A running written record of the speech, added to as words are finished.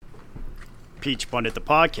Peach Pundit, the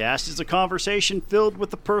podcast, is a conversation filled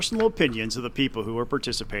with the personal opinions of the people who are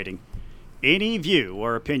participating. Any view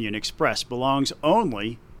or opinion expressed belongs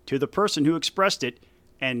only to the person who expressed it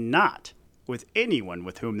and not with anyone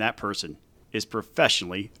with whom that person is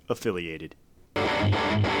professionally affiliated.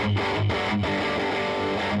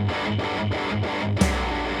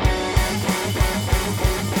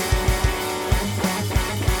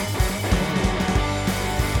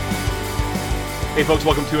 Hey folks,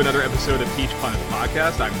 welcome to another episode of Peach Pundit, the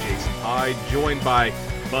podcast. I'm Jason Pye, joined by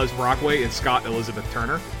Buzz Brockway and Scott Elizabeth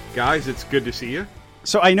Turner. Guys, it's good to see you.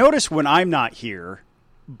 So I notice when I'm not here,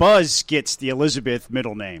 Buzz gets the Elizabeth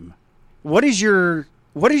middle name. What is your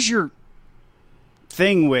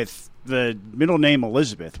thing with the middle name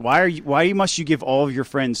Elizabeth? Why must you give all of your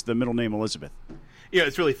friends the middle name Elizabeth? Yeah,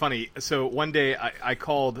 it's really funny. So one day I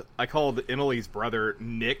called Emily's brother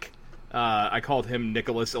Nick. I called him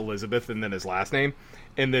Nicholas Elizabeth and then his last name,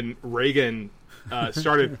 and then Reagan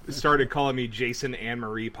started calling me Jason Anne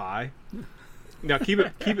Marie Pye. Now keep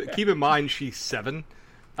in mind she's 7.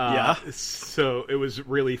 Yeah. So it was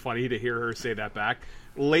really funny to hear her say that back.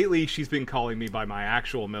 Lately, she's been calling me by my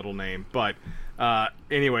actual middle name, but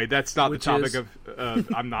anyway, that's not the topic of.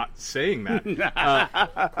 I'm not saying that.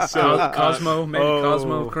 Cosmo, maybe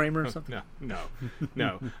Cosmo Kramer or something.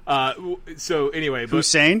 No. So anyway, but,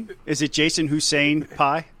 Hussein? Is it Jason Hussein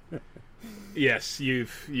Pye? Yes,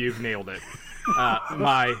 you've nailed it.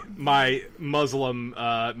 My Muslim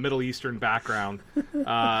Middle Eastern background.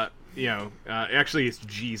 Actually, it's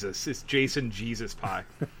Jesus. It's Jason Jesus Pye.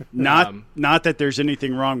 Not that there's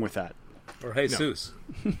anything wrong with that. Or Jesus.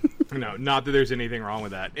 No, not that there's anything wrong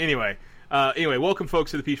with that. Anyway, welcome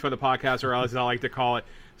folks to the Peach Pundit podcast, or as I like to call it,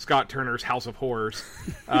 Scott Turner's House of Horrors.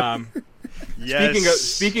 Yes.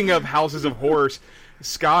 Speaking of houses of horrors,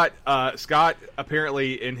 Scott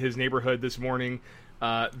apparently in his neighborhood this morning,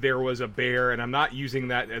 there was a bear, and I'm not using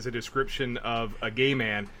that as a description of a gay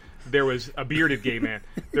man. There was a bearded gay man.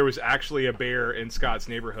 There was actually a bear in Scott's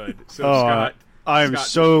neighborhood. So I'm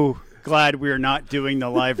so glad we're not doing the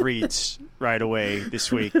live reads right away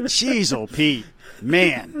this week. Jeez, old Pete.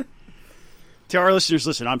 Man. To our listeners,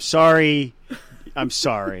 listen, I'm sorry.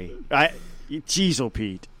 Jeez, old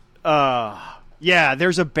Pete. Yeah,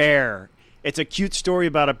 there's a bear. It's a cute story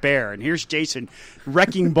about a bear. And here's Jason,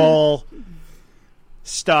 wrecking ball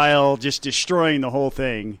style, just destroying the whole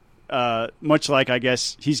thing. Much like, I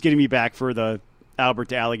guess, he's getting me back for the Albert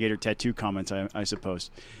the Alligator tattoo comments, I suppose.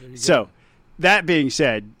 So, that being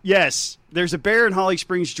said, yes, there's a bear in Holly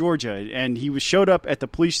Springs, Georgia, and he showed up at the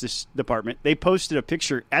police department. They posted a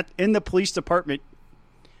picture in the police department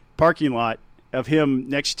parking lot of him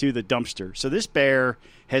next to the dumpster. So this bear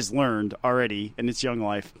has learned already in its young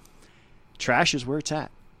life, trash is where it's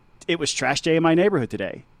at. It was trash day in my neighborhood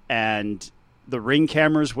today, and the Ring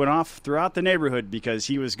cameras went off throughout the neighborhood because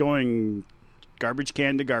he was going garbage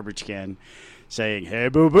can to garbage can saying, "Hey,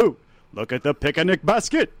 boo-boo, look at the picnic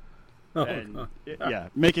basket." And,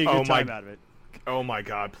 making a good time out of it. Oh, my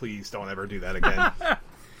God, please don't ever do that again.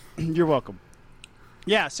 You're welcome.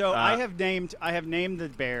 Yeah, so I have named the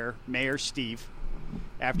bear Mayor Steve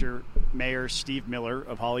after Mayor Steve Miller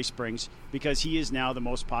of Holly Springs because he is now the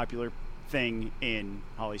most popular thing in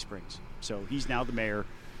Holly Springs. So he's now the mayor.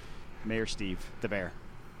 Mayor Steve, the bear.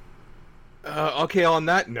 Okay, on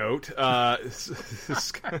that note,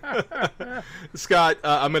 Scott,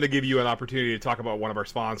 I'm going to give you an opportunity to talk about one of our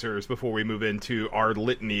sponsors before we move into our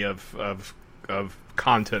litany of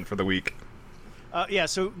content for the week.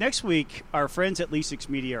 So next week, our friends at Lee6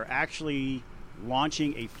 Media are actually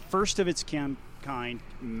launching a first-of-its-kind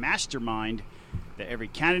mastermind that every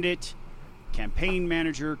candidate, campaign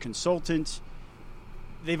manager, consultant,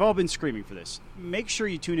 they've all been screaming for this. Make sure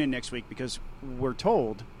you tune in next week because we're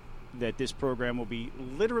told that this program will be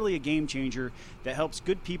literally a game changer that helps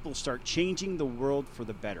good people start changing the world for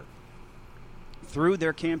the better through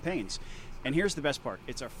their campaigns. And here's the best part.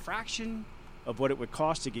 It's a fraction of what it would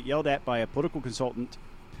cost to get yelled at by a political consultant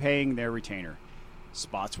paying their retainer.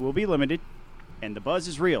 Spots will be limited, and the buzz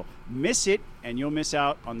is real. Miss it, and you'll miss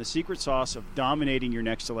out on the secret sauce of dominating your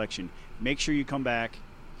next election. Make sure you come back.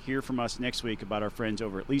 Hear from us next week about our friends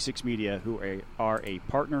over at Lee6 Media, who are a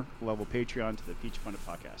partner-level Patreon to the Peach Pundit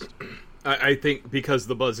podcast. I think because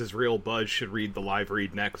the buzz is real, Buzz should read the live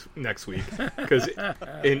read next week because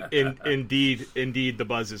indeed the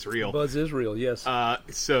buzz is real. The buzz is real, yes.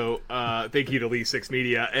 So thank you to Lee6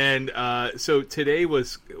 Media, and so today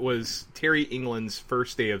was Terry England's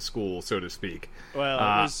first day of school, so to speak.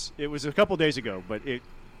 Well, it was a couple days ago, but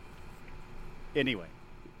anyway.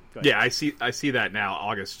 Yeah, I see that now.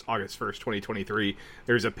 August 1st, 2023.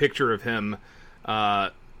 There's a picture of him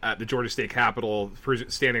at the Georgia State Capitol,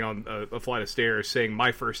 standing on a flight of stairs, saying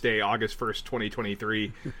 "My first day, August 1st,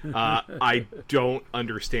 2023." I don't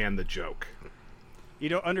understand the joke. You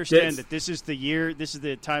don't understand that this is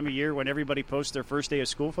the time of year when everybody posts their first day of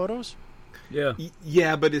school photos? Yeah.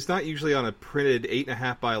 Yeah, but it's not usually on a printed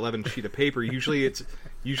 8.5 by 11 sheet of paper. Usually it's a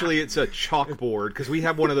chalkboard, because we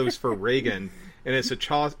have one of those for Reagan, and it's a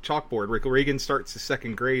chalkboard. Reagan starts the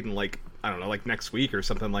second grade in like next week or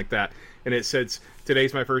something like that, and it says,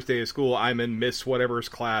 "Today's my first day of school. I'm in Miss whatever's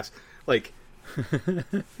class." Like,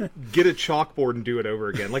 get a chalkboard and do it over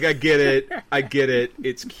again. Like, I get it.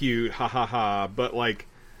 It's cute, ha ha ha. But like,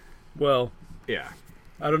 well, yeah,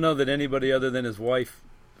 I don't know that anybody other than his wife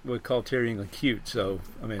would call Terry England cute. So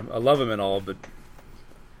I mean, I love him and all, but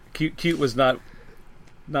cute was not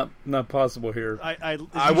possible here. I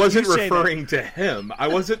wasn't referring to him. I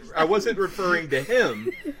wasn't referring to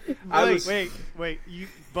him. Wait.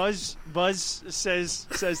 Buzz says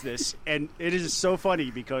this, and it is so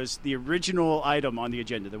funny because the original item on the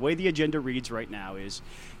agenda, the way the agenda reads right now, is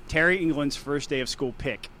Terry England's first day of school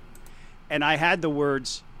pick, and I had the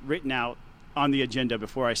words written out on the agenda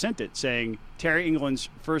before I sent it, saying Terry England's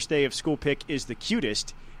first day of school pick is the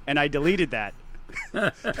cutest, and I deleted that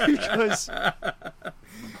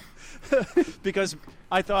because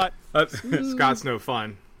I thought Scott's no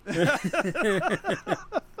fun.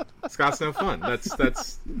 Scott's no fun.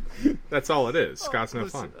 That's all it is. Scott's no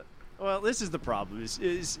fun. Well, this is the problem.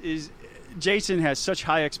 Is Jason has such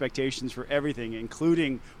high expectations for everything,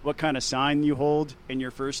 including what kind of sign you hold in your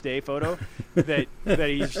first day photo, that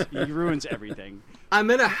he ruins everything. I'm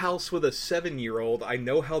in a house with a 7-year-old. I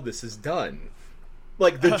know how this is done.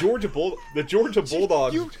 Like the Georgia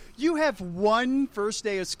Bulldogs. You have one first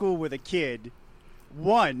day of school with a kid,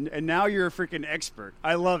 and now you're a freaking expert.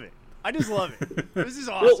 I love it. I just love it. This is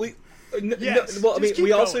awesome. Well,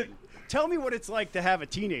 we also tell me what it's like to have a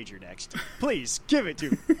teenager next. Please give it to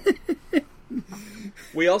me.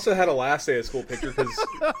 We also had a last day of school picture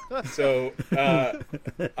so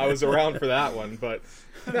I was around for that one. But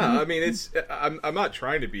no, I mean I'm not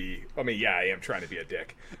trying to be. I mean, yeah, I am trying to be a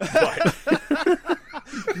dick. But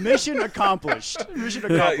mission accomplished. Poor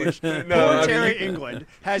Terry England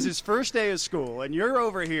has his first day of school, and you're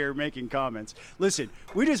over here making comments. Listen,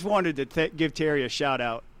 we just wanted to give Terry a shout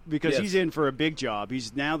out because he's in for a big job.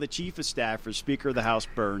 He's now the chief of staff for Speaker of the House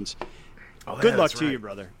Burns. Good luck to you,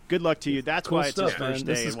 brother. Good luck to you. That's cool why it's stuff, his first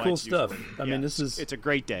man. day. This is cool stuff. I mean, it's a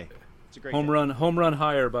great day. It's a great home run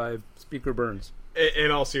hire by Speaker Burns.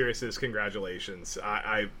 In all seriousness, congratulations.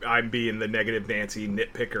 I'm being the negative Nancy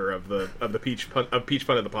nitpicker of the Peach Pun of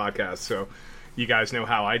the podcast, so you guys know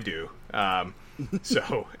how I do.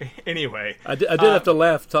 So anyway, I did have to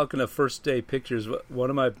laugh talking of first day pictures. One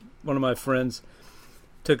of my friends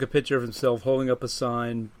took a picture of himself holding up a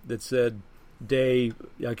sign that said day,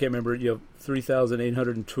 I can't remember,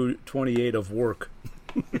 3,828 of work.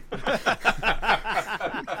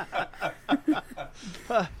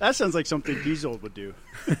 That sounds like something Diesel would do.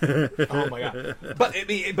 Oh my god! But I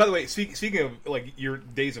mean, by the way, speaking of like your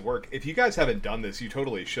days of work, if you guys haven't done this, you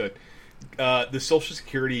totally should. The Social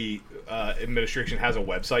Security Administration has a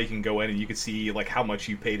website. You can go in and you can see like how much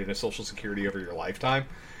you paid into Social Security over your lifetime.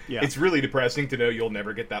 Yeah. It's really depressing to know you'll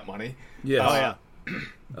never get that money. Yeah.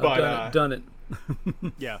 But I've done it.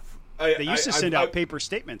 Yeah. They used to send out paper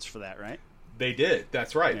statements for that, right? They did.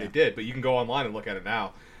 That's right. Yeah. They did. But you can go online and look at it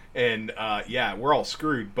now. And we're all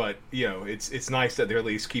screwed. But it's nice that they're at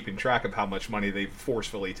least keeping track of how much money they've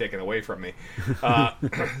forcefully taken away from me.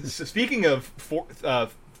 So speaking of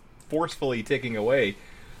forcefully taking away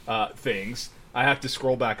things, I have to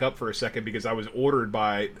scroll back up for a second because I was ordered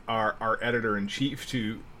by our editor-in-chief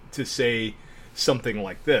to say something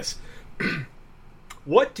like this.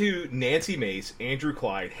 What do Nancy Mace, Andrew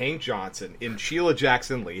Clyde, Hank Johnson, and Sheila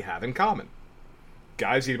Jackson Lee have in common?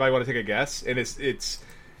 Guys, anybody want to take a guess? And it's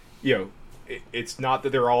not that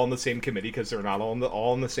they're all on the same committee, because they're not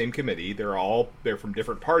all on the same committee. They're from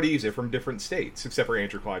different parties. They're from different states, except for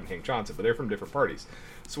Andrew Clyde and Hank Johnson, but they're from different parties.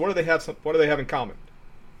 So what do they have in common?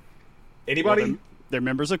 Anybody? Well, they're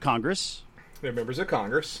members of Congress. They're members of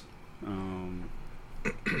Congress.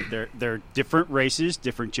 They're different races,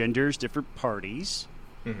 different genders, different parties.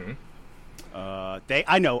 Mm-hmm. I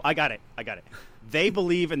got it. They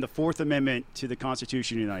believe in the Fourth Amendment to the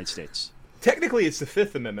Constitution of the United States. Technically, it's the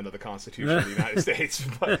Fifth Amendment of the Constitution of the United States,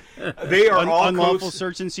 but they are all unlawful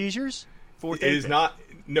search and seizures. It is not.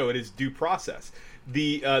 No, it is due process.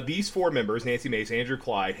 These four members, Nancy Mace, Andrew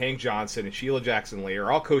Clyde, Hank Johnson, and Sheila Jackson Lee,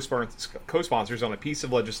 are all co-sponsors on a piece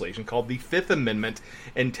of legislation called the Fifth Amendment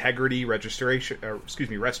Restoration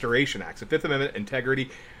Act. The Fifth Amendment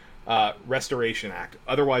Integrity Restoration Act,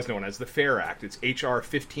 otherwise known as the FAIR Act. It's H.R.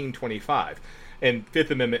 1525. And Fifth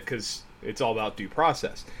Amendment, because it's all about due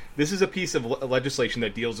process. This is a piece of legislation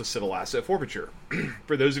that deals with civil asset forfeiture.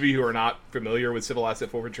 For those of you who are not familiar with civil asset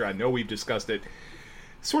forfeiture, I know we've discussed it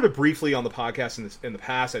sort of briefly on the podcast in the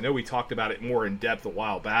past. I know we talked about it more in depth a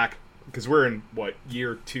while back, because we're in,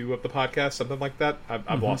 year 2 of the podcast, something like that?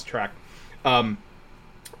 I've lost track.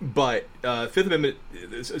 But Fifth Amendment,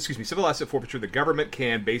 civil asset forfeiture, the government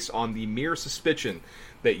can, based on the mere suspicion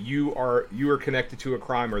that you are connected to a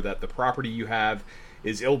crime or that the property you have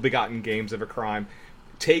is ill-begotten gains of a crime,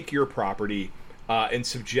 take your property and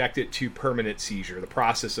subject it to permanent seizure, the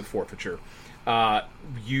process of forfeiture.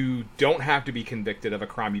 You don't have to be convicted of a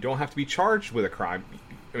crime. You don't have to be charged with a crime.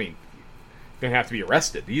 I mean, you don't have to be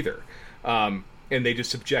arrested either. And they just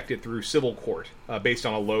subject it through civil court based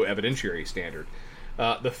on a low evidentiary standard.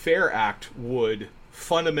 The FAIR Act would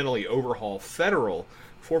fundamentally overhaul federal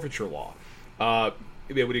forfeiture law.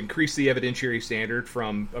 It would increase the evidentiary standard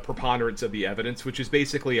from a preponderance of the evidence, which is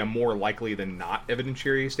basically a more likely than not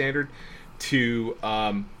evidentiary standard, to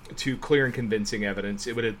clear and convincing evidence.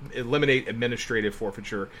 It would eliminate administrative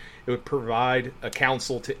forfeiture. It would provide a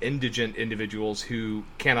counsel to indigent individuals who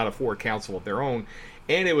cannot afford counsel of their own,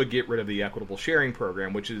 and it would get rid of the equitable sharing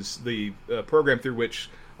program, which is the program through which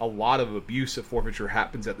a lot of abuse of forfeiture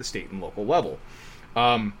happens at the state and local level.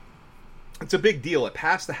 It's a big deal. It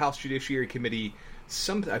passed the House Judiciary Committee,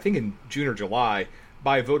 I think in June or July,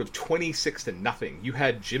 by a vote of 26-0. You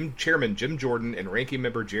had Chairman Jim Jordan and Ranking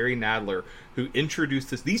Member Jerry Nadler who introduced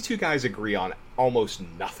this. These two guys agree on almost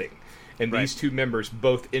nothing. And These two members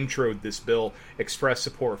both introed this bill, expressed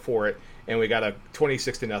support for it, and we got a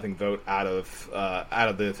 26-0 vote out of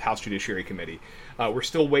the House Judiciary Committee. We're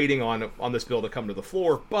still waiting on this bill to come to the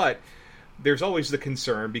floor, but there's always the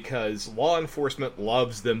concern because law enforcement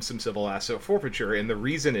loves them some civil asset forfeiture, and the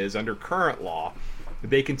reason is, under current law,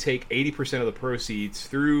 they can take 80% of the proceeds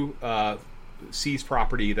through seized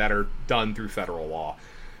property that are done through federal law.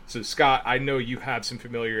 So, Scott, I know you have some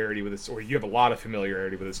familiarity with this, or you have a lot of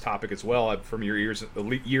familiarity with this topic as well from your years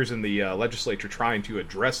in the legislature trying to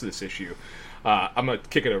address this issue. I'm going to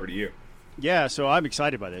kick it over to you. Yeah, so I'm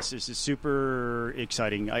excited by this. This is super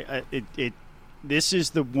exciting. This is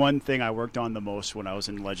the one thing I worked on the most when I was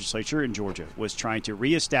in the legislature in Georgia, was trying to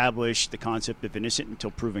reestablish the concept of innocent until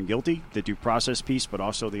proven guilty, the due process piece, but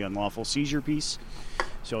also the unlawful seizure piece.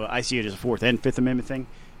 So I see it as a Fourth and Fifth Amendment thing.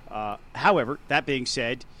 However, that being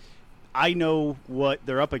said, I know what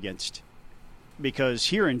they're up against, because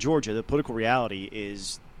here in Georgia, the political reality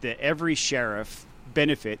is that every sheriff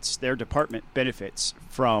benefits, their department benefits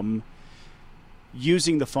from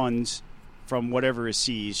using the funds from whatever is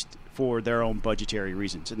seized for their own budgetary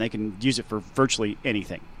reasons, and they can use it for virtually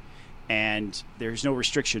anything, and there's no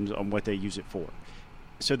restrictions on what they use it for.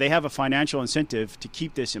 So they have a financial incentive to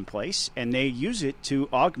keep this in place, and they use it to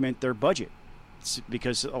augment their budget,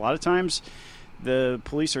 because a lot of times the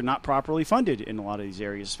police are not properly funded in a lot of these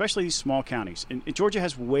areas, especially these small counties. And Georgia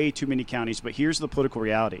has way too many counties, but here's the political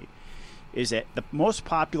reality, is that the most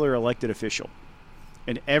popular elected official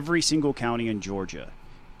in every single county in Georgia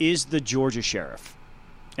is the Georgia sheriff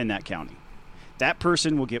in that county. That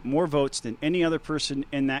person will get more votes than any other person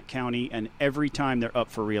in that county, and every time they're up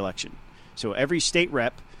for re-election. So every state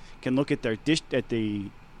rep can look at the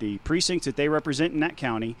precincts that they represent in that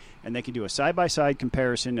county, and they can do a side-by-side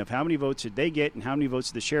comparison of how many votes did they get and how many votes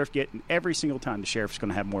did the sheriff get, and every single time the sheriff's going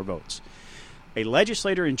to have more votes. A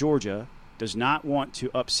legislator in Georgia does not want to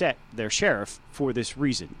upset their sheriff for this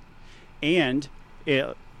reason. And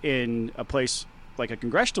in a place like a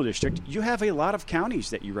congressional district, you have a lot of counties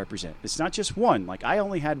that you represent. It's not just one. Like, I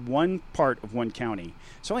only had one part of one county,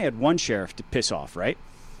 so I only had one sheriff to piss off, right?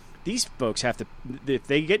 These folks have to, if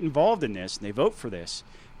they get involved in this and they vote for this,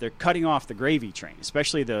 they're cutting off the gravy train,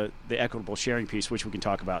 especially the equitable sharing piece, which we can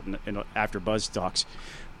talk about after Buzz talks.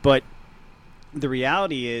 But the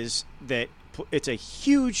reality is that it's a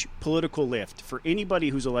huge political lift for anybody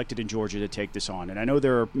who's elected in Georgia to take this on. And I know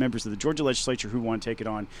there are members of the Georgia legislature who want to take it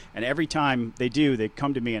on. And every time they do, they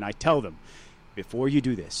come to me and I tell them, before you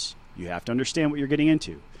do this, you have to understand what you're getting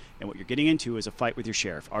into. And what you're getting into is a fight with your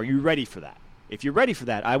sheriff. Are you ready for that? If you're ready for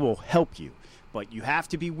that, I will help you. But you have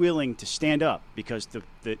to be willing to stand up, because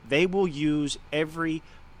they will use every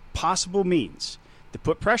possible means to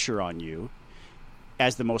put pressure on you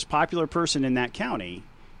as the most popular person in that county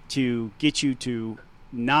to get you to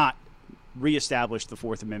not reestablish the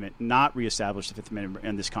Fourth Amendment, not reestablish the Fifth Amendment,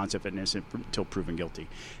 and this concept of innocent until proven guilty.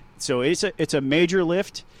 So it's a major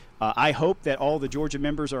lift. I hope that all the Georgia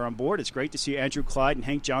members are on board. It's great to see Andrew Clyde and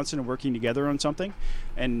Hank Johnson are working together on something.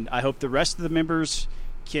 And I hope the rest of the members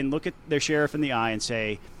can look at their sheriff in the eye and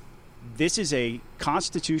say, this is a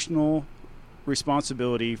constitutional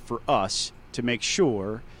responsibility for us to make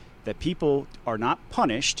sure that people are not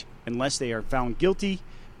punished unless they are found guilty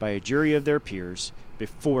by a jury of their peers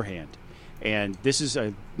beforehand. And this is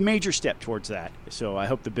a major step towards that. So I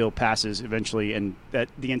hope the bill passes eventually and that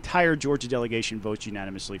the entire Georgia delegation votes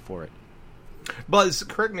unanimously for it. Buzz,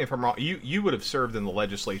 correct me if I'm wrong. You would have served in the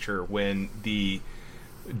legislature when the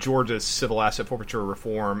Georgia civil asset forfeiture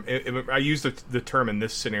reform. I use the term in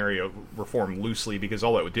this scenario reform loosely because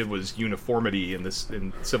all it did was uniformity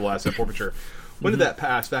in civil asset forfeiture. When did that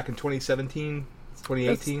pass? Back in 2017,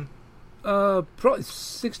 2018? Probably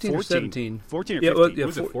 16 or 17. 14 or 15.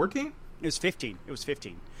 Was it 14? It was 15. It was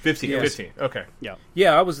 15. 15. Yes. 15. Okay. Yeah.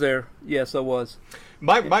 Yeah, I was there. Yes, I was.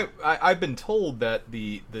 I've been told that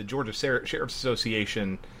the Georgia Sheriff's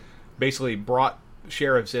Association basically brought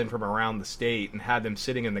sheriffs in from around the state and had them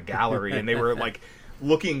sitting in the gallery, and they were like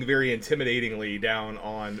looking very intimidatingly down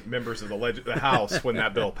on members of the House when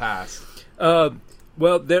that bill passed.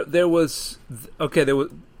 Well, there was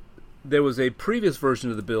a previous version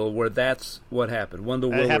of the bill where that's what happened. Wendell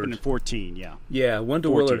Willard. That happened in 14. Yeah. Yeah,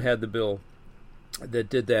 Wendell 14. Willard had the bill that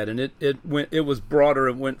did that, and it was broader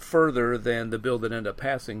and went further than the bill that ended up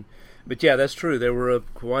passing. But yeah, that's true. There were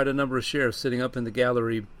quite a number of sheriffs sitting up in the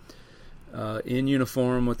gallery in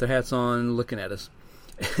uniform with their hats on, looking at us,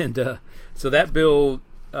 and so that bill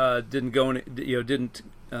didn't go in, didn't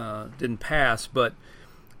pass. But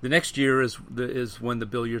the next year is when the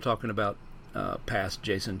bill you're talking about passed,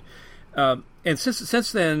 Jason. And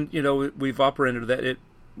since then, we've operated that.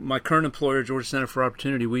 My current employer, Georgia Center for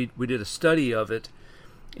Opportunity, we did a study of it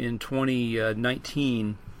in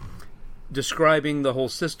 2019, describing the whole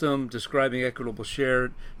system, describing equitable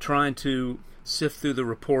share, trying to sift through the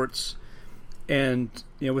reports, and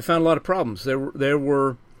we found a lot of problems. There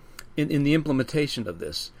were in the implementation of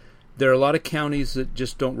this. There are a lot of counties that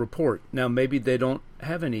just don't report. Now, maybe they don't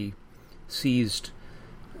have any seized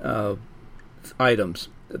items.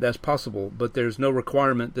 That's possible, but there's no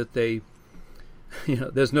requirement that they,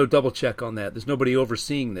 there's no double check on that. There's nobody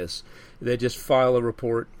overseeing this. They just file a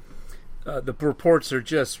report. The reports are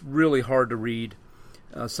just really hard to read.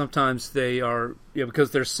 Sometimes they are,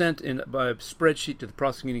 because they're sent by a spreadsheet to the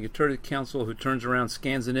prosecuting attorney counsel, who turns around,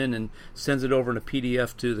 scans it in, and sends it over in a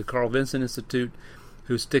PDF to the Carl Vinson Institute,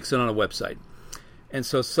 who sticks it on a website. And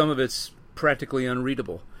so some of it's practically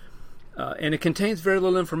unreadable. And it contains very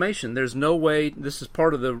little information. There's no way, this is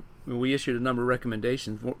part of we issued a number of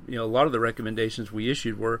recommendations. A lot of the recommendations we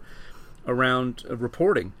issued were around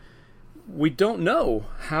reporting. We don't know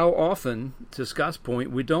how often, to Scott's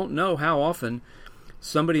point, we don't know how often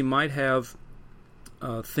somebody might have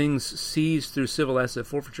things seized through civil asset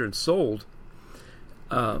forfeiture and sold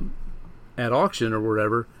at auction or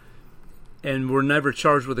whatever, and were never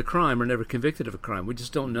charged with a crime or never convicted of a crime. We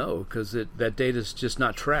just don't know because that data is just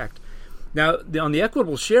not tracked. Now, on the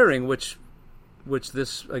equitable sharing, which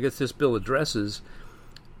this bill addresses,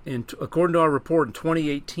 according to our report in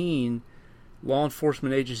 2018, law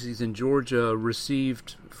enforcement agencies in Georgia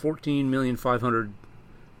received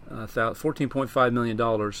 $14.5 million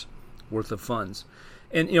worth of funds,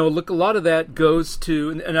 and look, a lot of that goes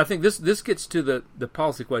to, and I think this gets to the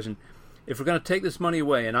policy question. If we're going to take this money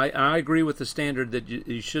away, and I agree with the standard that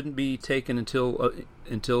you shouldn't be taken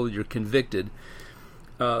until you're convicted.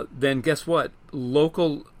 Then guess what?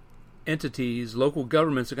 Local entities, local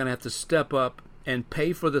governments are going to have to step up and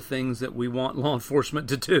pay for the things that we want law enforcement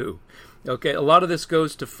to do. Okay, a lot of this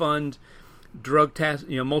goes to fund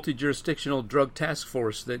multi-jurisdictional drug task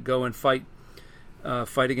force that go and fight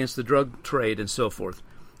against the drug trade and so forth.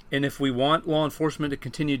 And if we want law enforcement to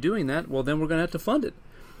continue doing that, well, then we're going to have to fund it.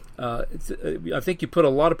 I think you put a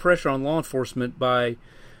lot of pressure on law enforcement by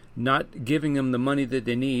not giving them the money that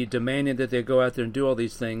they need, demanding that they go out there and do all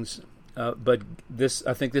these things. But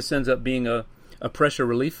I think this ends up being a pressure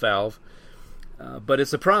relief valve. But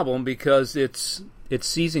it's a problem because it's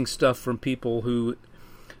seizing stuff from people who,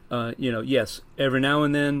 yes, every now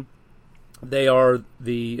and then they are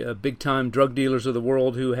the big-time drug dealers of the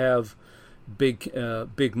world who have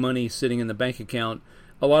big money sitting in the bank account.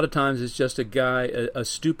 A lot of times it's just a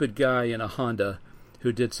stupid guy in a Honda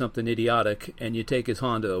who did something idiotic, and you take his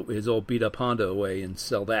old beat-up Honda away and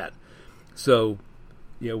sell that. So,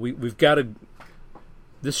 we've got to.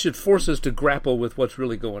 This should force us to grapple with what's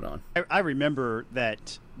really going on. I remember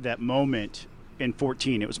that moment in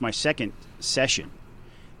 14. It was my second session,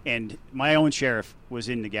 and my own sheriff was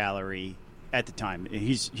in the gallery at the time.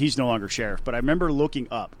 He's no longer sheriff, but I remember looking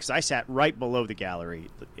up because I sat right below the gallery,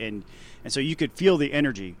 and so you could feel the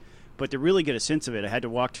energy. But to really get a sense of it, I had to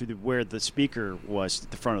walk to where the speaker was at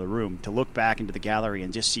the front of the room to look back into the gallery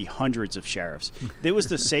and just see hundreds of sheriffs. It was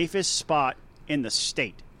the safest spot in the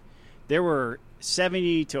state. There were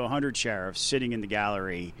 70 to 100 sheriffs sitting in the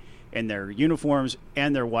gallery in their uniforms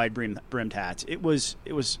and their wide-brimmed hats. It was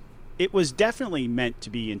definitely meant to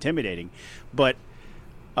be intimidating, but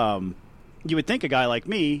you would think a guy like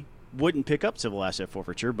me wouldn't pick up civil asset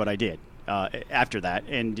forfeiture, but I did after that,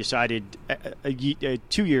 and decided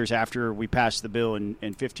 2 years after we passed the bill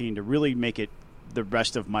in 15 to really make it the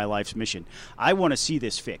rest of my life's mission. I want to see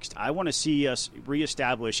this fixed. I want to see us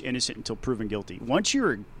reestablish innocent until proven guilty. Once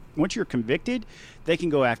you're convicted, they can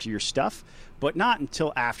go after your stuff, but not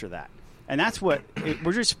until after that. And that's what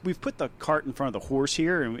we've put the cart in front of the horse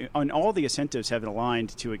here, and all the incentives have been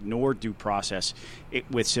aligned to ignore due process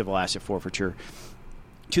with civil asset forfeiture,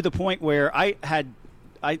 to the point where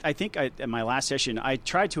I think in my last session, I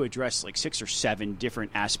tried to address like 6 or 7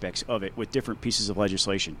 different aspects of it with different pieces of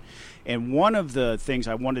legislation. And one of the things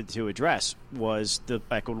I wanted to address was the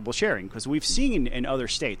equitable sharing, because we've seen in other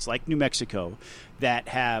states like New Mexico that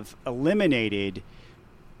have eliminated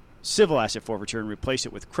civil asset forfeiture and replaced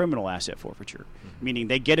it with criminal asset forfeiture, meaning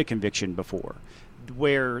they get a conviction before,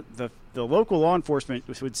 where the local law enforcement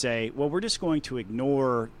would say, well, we're just going to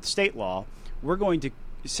ignore state law. We're going to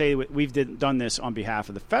say we've done this on behalf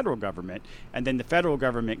of the federal government, and then the federal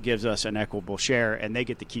government gives us an equitable share, and they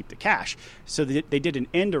get to keep the cash. So they did an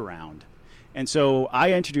end around. And so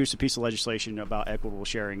I introduced a piece of legislation about equitable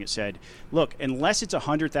sharing. It said, look, unless it's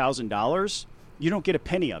 $100,000, you don't get a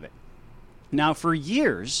penny of it. Now, for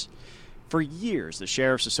years, the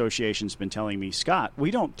Sheriff's Association's been telling me, Scott,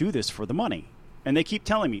 we don't do this for the money. And they keep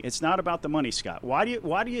telling me, it's not about the money, Scott. Why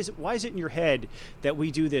is it in your head that we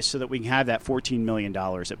do this so that we can have that $14 million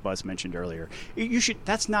that Buzz mentioned earlier?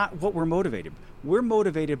 That's not what we're motivated. We're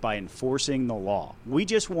motivated by enforcing the law. We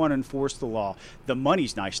just want to enforce the law. The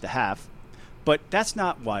money's nice to have, but that's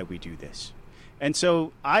not why we do this. And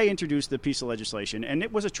so I introduced the piece of legislation, and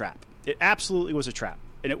it was a trap. It absolutely was a trap.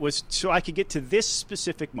 And it was so I could get to this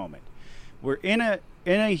specific moment. We're in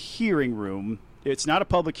a hearing room. It's not a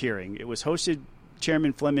public hearing. It was hosted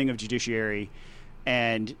Chairman Fleming of Judiciary,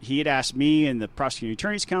 and he had asked me and the Prosecuting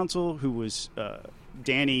Attorney's Counsel, who was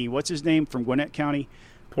Danny, what's his name, from Gwinnett County?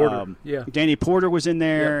 Porter. Danny Porter was in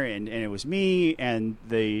there, and it was me and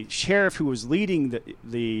the sheriff who was leading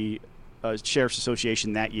the Sheriff's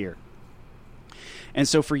Association that year. And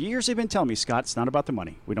so for years they've been telling me, Scott, it's not about the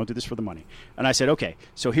money. We don't do this for the money. And I said, okay,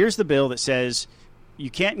 so here's the bill that says you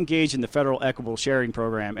can't engage in the federal equitable sharing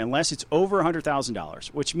program unless it's over $100,000,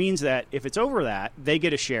 which means that if it's over that, they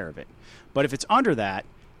get a share of it. But if it's under that,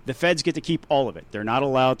 the feds get to keep all of it. They're not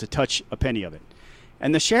allowed to touch a penny of it.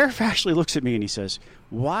 And the sheriff actually looks at me and he says,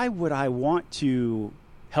 why would I want to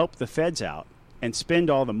help the feds out and spend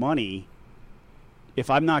all the money if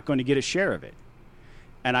I'm not going to get a share of it?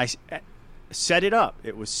 And I set it up.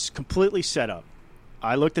 It was completely set up.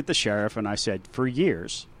 I looked at the sheriff and I said, for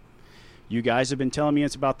years, you guys have been telling me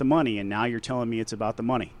it's about the money, and now you're telling me it's about the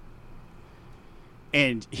money.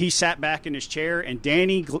 And he sat back in his chair, and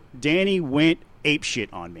Danny went apeshit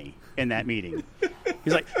on me in that meeting.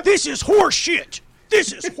 He's like, this is horse shit.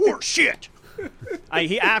 This is horse shit.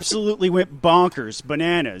 He absolutely went bonkers,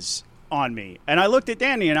 bananas on me. And I looked at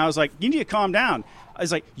Danny, and I was like, you need to calm down. I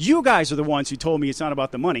was like, you guys are the ones who told me it's not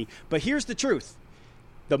about the money. But here's the truth.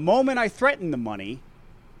 The moment I threaten the money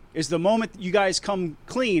is the moment you guys come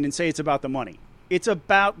clean and say it's about the money. It's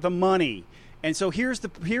about the money. And so here's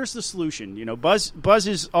the solution. You know, Buzz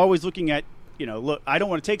is always looking at, you know, look, I don't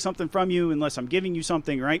want to take something from you unless I'm giving you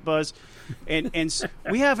something, right, Buzz? And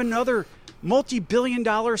we have another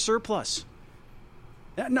multi-billion-dollar surplus.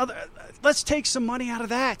 Let's take some money out of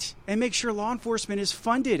that and make sure law enforcement is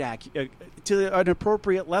funded to an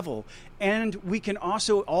appropriate level. And we can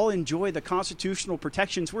also all enjoy the constitutional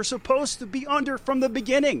protections we're supposed to be under from the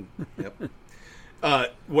beginning. Yep.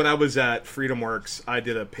 When I was at FreedomWorks, I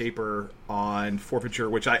did a paper on forfeiture,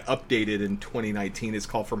 which I updated in 2019. It's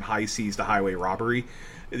called From High Seas to Highway Robbery.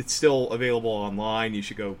 It's still available online. You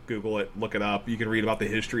should go Google it, look it up. You can read about the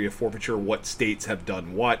history of forfeiture, what states have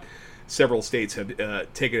done what. Several states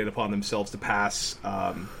have taken it upon themselves to pass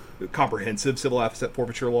comprehensive civil asset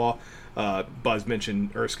forfeiture law. Scott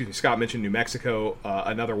mentioned New Mexico.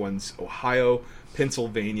 Another one's Ohio,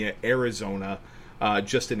 Pennsylvania, Arizona,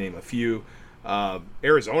 just to name a few.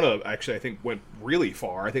 Arizona actually, I think, went really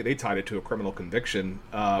far. I think they tied it to a criminal conviction,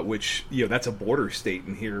 which, you know, that's a border state,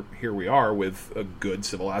 and here we are with a good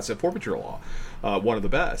civil asset forfeiture law, one of the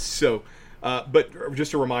best. So, but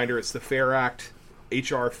just a reminder, it's the FAIR Act,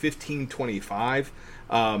 HR 1525.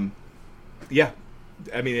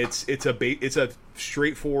 I mean, it's a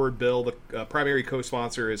straightforward bill. The primary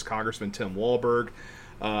co-sponsor is Congressman Tim Walberg.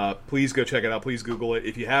 Please go check it out. Please Google it.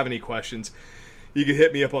 If you have any questions, you can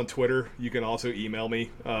hit me up on Twitter. You can also email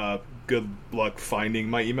me. Good luck finding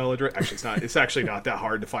my email address. Actually, it's actually not that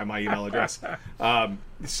hard to find my email address. But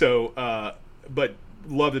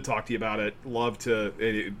love to talk to you about it. Love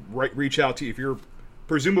to reach out to you. If you're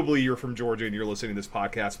from Georgia and you're listening to this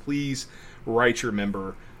podcast, please write your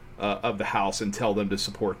member of the House and tell them to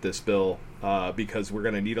support this bill because we're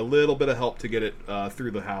going to need a little bit of help to get it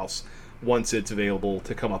through the House once it's available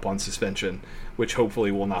to come up on suspension, which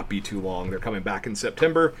hopefully will not be too long. They're coming back in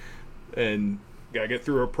September, and got to get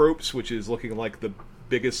through approps, which is looking like the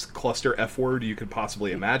biggest cluster F word you could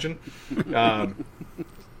possibly imagine. Guys,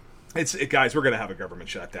 we're going to have a government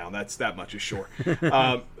shutdown. That much is sure.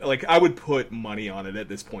 I would put money on it at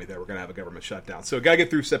this point that we're going to have a government shutdown. So got to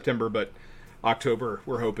get through September, but October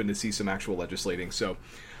we're hoping to see some actual legislating. So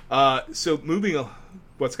moving on.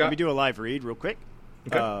 What's Scott? Let me do a live read real quick.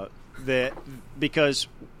 Okay. Because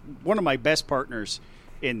one of my best partners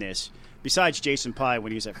in this, besides Jason Pye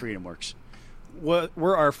when he was at FreedomWorks,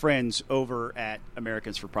 we're our friends over at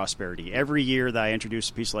Americans for Prosperity. Every year that I introduced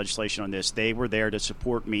a piece of legislation on this, they were there to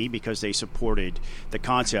support me because they supported the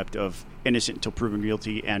concept of innocent until proven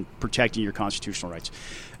guilty and protecting your constitutional rights.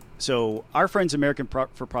 So our friends American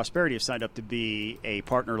for Prosperity have signed up to be a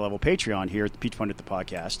partner-level Patreon here at the Pundit the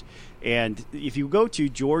podcast. And if you go to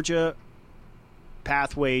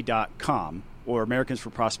georgiapathway.com or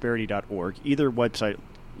americansforprosperity.org, either website,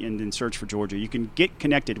 and then search for Georgia, you can get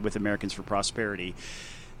connected with Americans for Prosperity.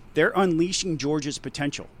 They're unleashing Georgia's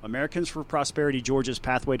potential. Americans for Prosperity, Georgia's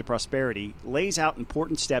Pathway to Prosperity, lays out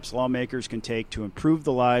important steps lawmakers can take to improve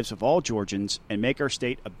the lives of all Georgians and make our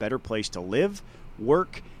state a better place to live,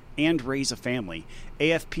 work, and raise a family.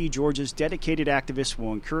 AFP Georgia's dedicated activists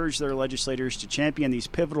will encourage their legislators to champion these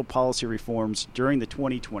pivotal policy reforms during the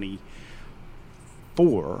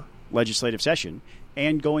 2024 legislative session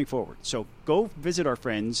and going forward. So go visit our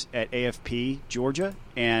friends at AFP Georgia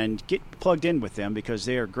and get plugged in with them because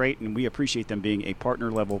they are great and we appreciate them being a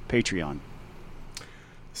partner-level Patreon.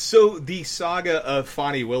 So the saga of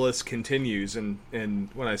Fani Willis continues, and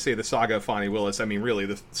when I say the saga of Fani Willis, I mean really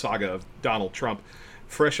the saga of Donald Trump.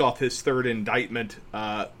 Fresh off his third indictment,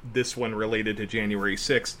 this one related to January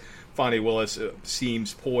 6th, Fani Willis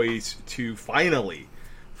seems poised to finally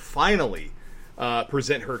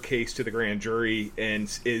present her case to the grand jury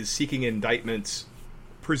and is seeking indictments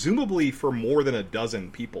presumably for more than a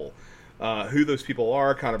dozen people. Who those people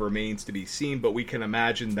are kind of remains to be seen, but we can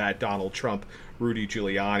imagine that Donald Trump, Rudy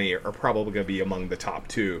Giuliani are probably going to be among the top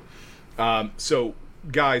two. So,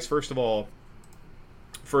 guys, first of all,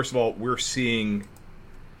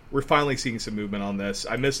 we're finally seeing some movement on this.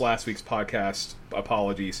 I missed last week's podcast.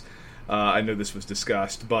 Apologies. I know this was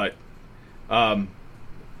discussed, but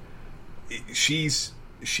she's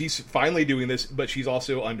finally doing this, but she's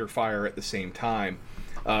also under fire at the same time.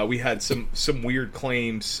 We had some weird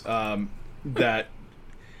claims that,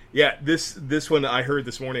 this one I heard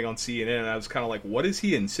this morning on CNN, and I was kind of like, what is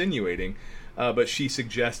he insinuating? But she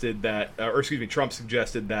suggested that, Trump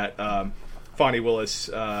suggested that Fani Willis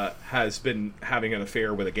has been having an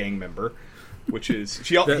affair with a gang member, which is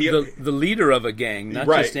the leader of a gang, not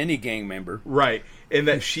right, just any gang member, right? And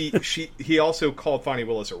that he also called Fani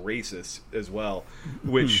Willis a racist as well,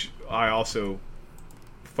 which I also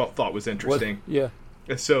thought was interesting. Yeah.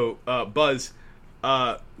 So, Buzz,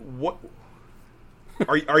 what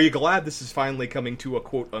are you glad this is finally coming to a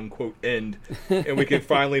quote unquote end, and we can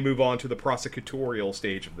finally move on to the prosecutorial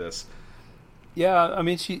stage of this? Yeah, I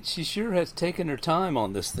mean, she sure has taken her time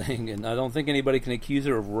on this thing, and I don't think anybody can accuse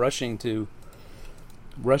her of rushing to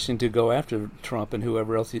go after Trump and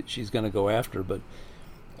whoever else she's going to go after. But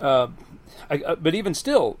but even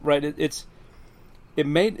still, right? It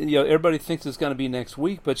made everybody thinks it's going to be next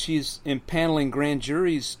week, but she's impaneling grand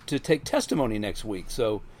juries to take testimony next week,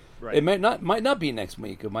 so right. It might not be next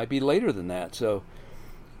week. It might be later than that. So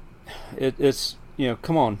it's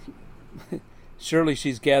come on. Surely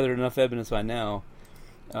she's gathered enough evidence by now.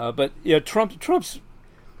 But Trump's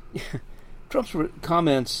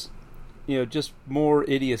comments, just more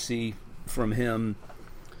idiocy from him.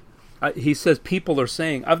 He says people are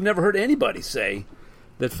saying, I've never heard anybody say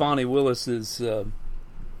that Fani Willis is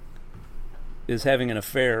having an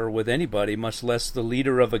affair with anybody, much less the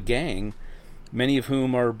leader of a gang, many of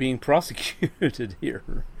whom are being prosecuted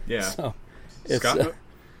here. Yeah. So, Scott?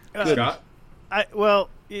 Scott?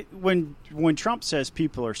 When Trump says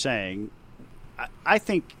people are saying, I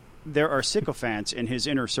think there are sycophants in his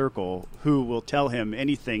inner circle who will tell him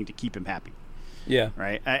anything to keep him happy. Yeah.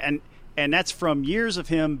 Right. And And that's from years of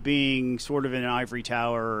him being sort of in an ivory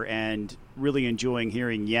tower and really enjoying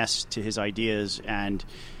hearing yes to his ideas and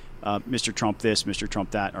Mr. Trump this, Mr.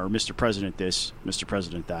 Trump that, or Mr. President this, Mr.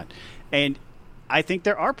 President that. And I think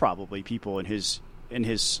there are probably people in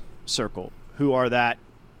his circle who are that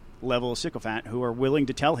level of sycophant who are willing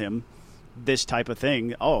to tell him this type of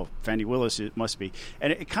thing. Oh, Fannie Willis, it must be.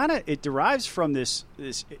 And it derives from this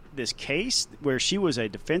case where she was a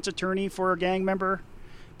defense attorney for a gang member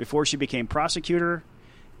before she became prosecutor,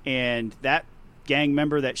 and that gang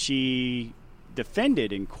member that she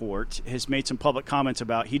defended in court has made some public comments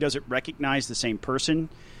about he doesn't recognize the same person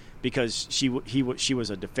because she was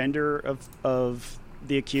a defender of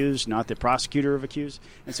the accused, not the prosecutor of accused,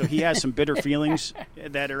 and so he has some bitter feelings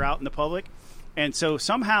that are out in the public, and so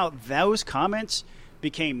somehow those comments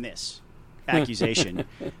became this accusation.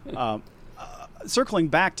 Circling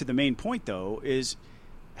back to the main point, though, is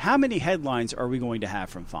how many headlines are we going to have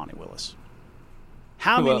from Fannie Willis?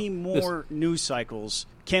 How many more news cycles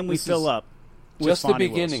can we fill up? Just the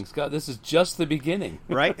beginning, Scott. This is just the beginning.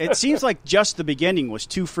 Right? It seems like just the beginning was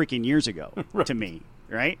 2 freaking years ago to me,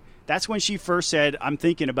 right? That's when she first said, I'm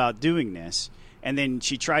thinking about doing this. And then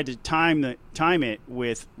she tried to time it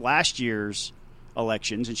with last year's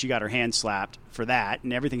elections, and she got her hand slapped for that.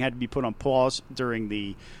 And everything had to be put on pause during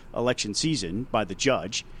the election season by the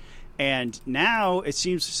judge. And now it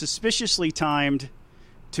seems suspiciously timed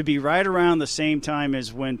to be right around the same time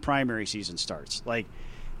as when primary season starts. Like,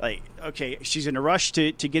 okay, she's in a rush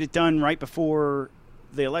to get it done right before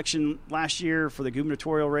the election last year for the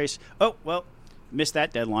gubernatorial race. Oh, well, missed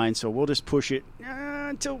that deadline, so we'll just push it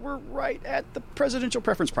until we're right at the presidential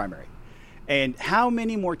preference primary. And how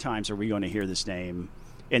many more times are we going to hear this name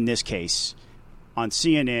in this case on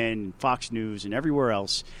CNN, Fox News, and everywhere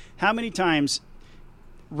else? How many times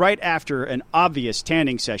right after an obvious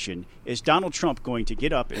tanning session is Donald Trump going to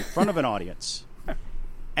get up in front of an audience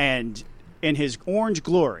and in his orange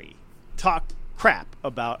glory talk crap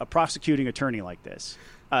about a prosecuting attorney like this?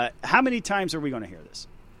 How many times are we going to hear this?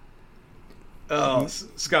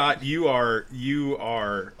 Scott, you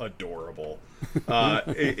are adorable.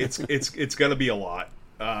 It's going to be a lot.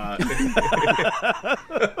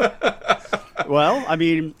 Well, I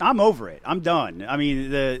mean, I'm over it. I'm done. I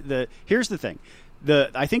mean, here's the thing.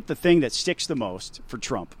 I think the thing that sticks the most for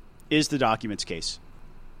Trump is the documents case.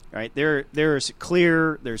 Right? There's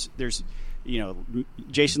clear. There's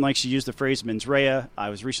Jason likes to use the phrase mens rea. I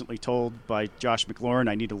was recently told by Josh McLaurin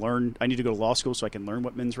I need to go to law school so I can learn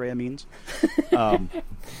what mens rea means.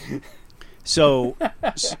 So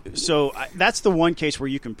that's the one case where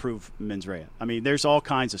you can prove mens rea. I mean, there's all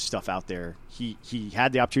kinds of stuff out there. He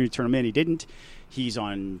had the opportunity to turn them in. He didn't. He's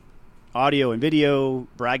on audio and video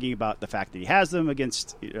bragging about the fact that he has them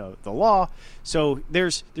against the law. So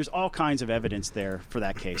there's all kinds of evidence there for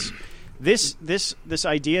that case. This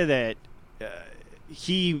idea that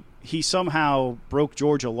he somehow broke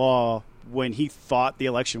Georgia law when he thought the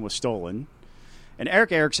election was stolen. And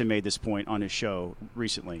Eric Erickson made this point on his show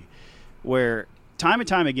recently, where time and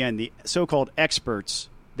time again, the so-called experts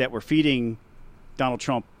that were feeding Donald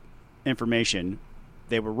Trump information,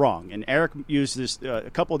 they were wrong. And Eric used this a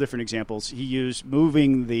couple of different examples. He used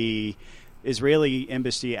moving the Israeli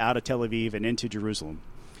embassy out of Tel Aviv and into Jerusalem.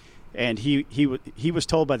 And he was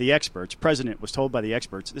told by the experts, President was told by the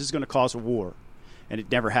experts, this is going to cause a war. And it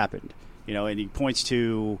never happened. And he points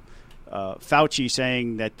to Fauci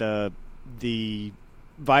saying that the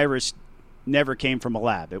virus never came from a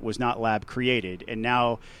lab. It was not lab created. And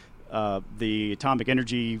now the atomic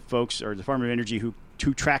energy folks, or the Department of Energy who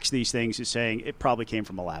tracks these things, is saying it probably came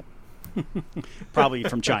from a lab. Probably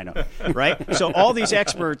from China, right? So all these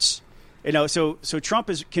experts, so Trump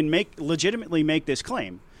can legitimately make this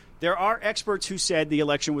claim. There are experts who said the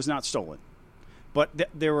election was not stolen. But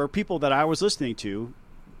there were people that I was listening to,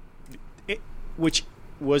 which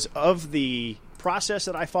was of the process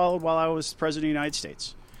that I followed while I was president of the United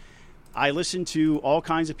States. I listened to all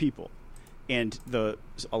kinds of people, and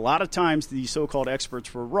a lot of times the so-called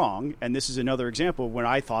experts were wrong, and this is another example when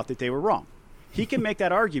I thought that they were wrong. He can make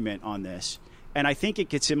that argument on this, and I think it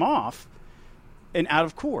gets him off and out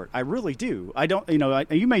of court. I really do. I don't.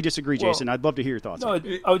 You may disagree, Jason. I'd love to hear your thoughts. No,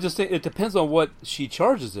 I would just say it depends on what she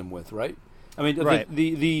charges him with, right? I mean, right.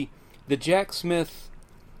 the Jack Smith,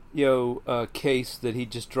 case that he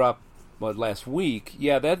just dropped last week.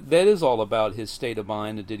 Yeah, that is all about his state of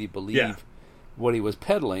mind and did he believe what he was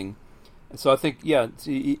peddling. So I think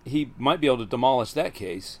he might be able to demolish that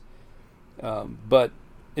case. But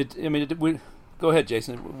go ahead,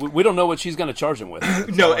 Jason. We don't know what she's going to charge him with.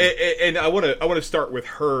 No, and I want to start with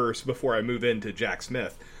hers before I move into Jack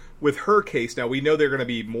Smith. With her case, now we know there are going to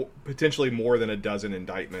be potentially more than a dozen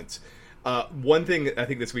indictments. One thing I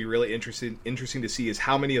think that's going to be really interesting to see is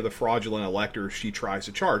how many of the fraudulent electors she tries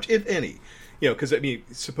to charge, if any. Because, I mean,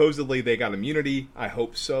 supposedly they got immunity. I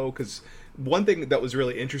hope so, because one thing that was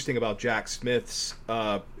really interesting about Jack Smith's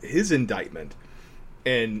his indictment,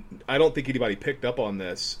 and I don't think anybody picked up on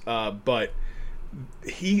this, but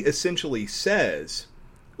he essentially says,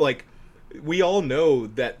 like, we all know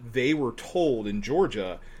that they were told in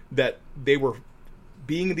Georgia that they were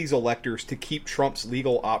being these electors to keep Trump's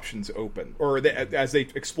legal options open, or as they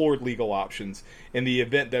explored legal options in the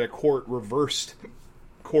event that a court reversed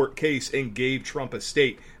court case and gave Trump a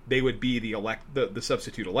state, they would be the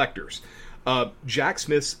substitute electors. Jack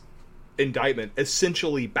Smith's indictment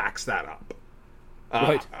essentially backs that up.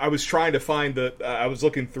 Right. I was trying to find I was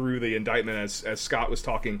looking through the indictment as Scott was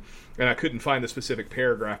talking, and I couldn't find the specific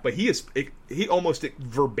paragraph, but he almost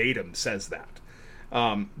verbatim says that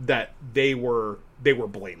they were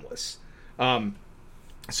blameless.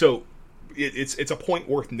 So it's a point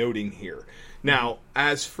worth noting here. Now,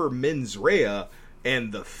 as for mens rea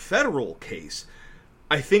and the federal case,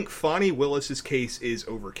 I think Fani Willis's case is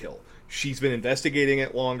overkill. She's been investigating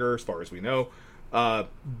it longer, as far as we know,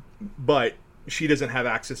 but she doesn't have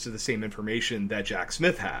access to the same information that Jack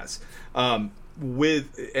Smith has. And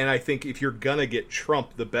I think if you're gonna get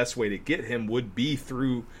Trump, the best way to get him would be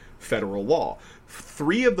through federal law.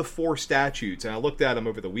 3 of the 4 statutes, and I looked at them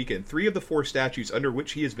over the weekend, 3 of the 4 statutes under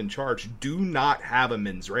which he has been charged do not have a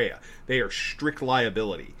mens rea. They are strict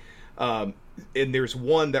liability. And there's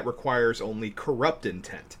one that requires only corrupt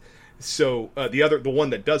intent. So the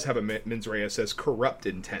one that does have a mens rea says corrupt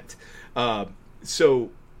intent. Or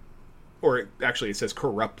actually it says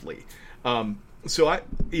corruptly. Will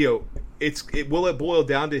it boil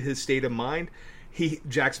down to his state of mind?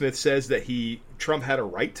 Jack Smith says that Trump had a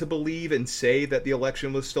right to believe and say that the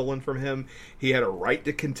election was stolen from him. He had a right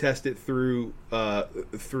to contest it through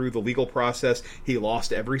the legal process. He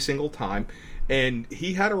lost every single time, and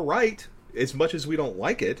he had a right, as much as we don't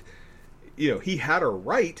like it, he had a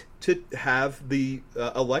right to have the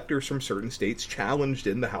electors from certain states challenged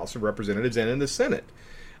in the House of Representatives and in the Senate.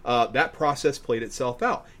 That process played itself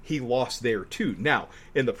out. He lost there too. Now,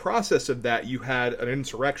 in the process of that, you had an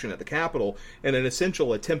insurrection at the Capitol and an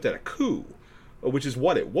essential attempt at a coup, which is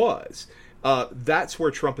what it was. That's where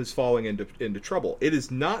Trump is falling into trouble. It is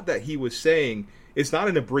not that he was saying, it's not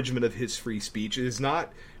an abridgment of his free speech. It is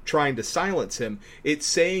not trying to silence him. It's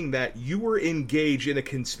saying that you were engaged in a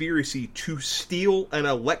conspiracy to steal an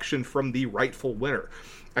election from the rightful winner.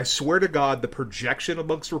 I swear to God, the projection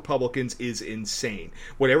amongst Republicans is insane.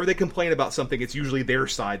 Whenever they complain about something, it's usually their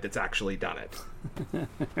side that's actually done it.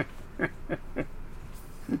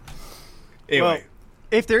 Anyway. Well,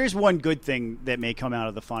 if there is one good thing that may come out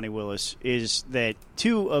of the Fani Willis is that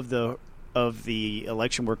 2 of the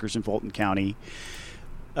election workers in Fulton County,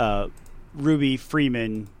 Ruby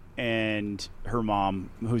Freeman and her mom,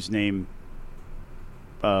 whose name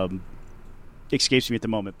escapes me at the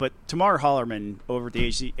moment, but Tamar Hollerman over at the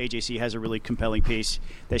AJC has a really compelling piece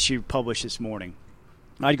that she published this morning.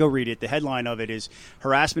 I'd go read it. The headline of it is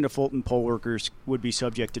 "Harassment of Fulton poll workers would be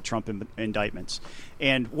subject to Trump indictments."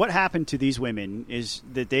 And what happened to these women is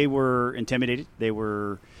that they were intimidated.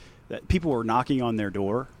 That people were knocking on their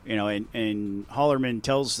door, and Hollerman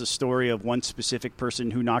tells the story of one specific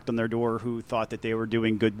person who knocked on their door who thought that they were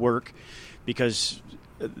doing good work because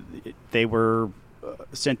they were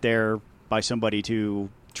sent there by somebody to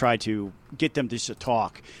try to get them just to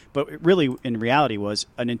talk. But it really, in reality, was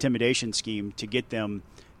an intimidation scheme to get them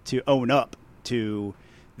to own up to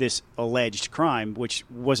this alleged crime, which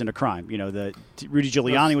wasn't a crime. Rudy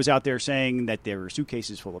Giuliani was out there saying that there were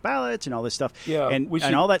suitcases full of ballots and all this stuff. Yeah, and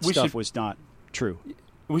all that stuff was not true.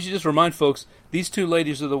 We should just remind folks, these 2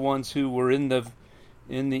 ladies are the ones who were in the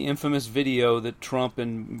infamous video that Trump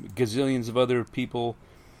and gazillions of other people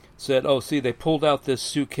said, "Oh, see, they pulled out this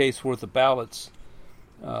suitcase worth of ballots,"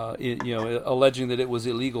 alleging that it was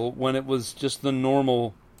illegal when it was just the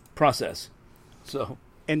normal process. So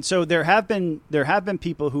there have been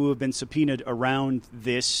people who have been subpoenaed around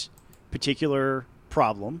this particular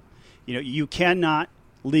problem. You cannot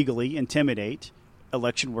legally intimidate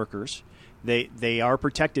election workers. They are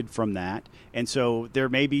protected from that, and so there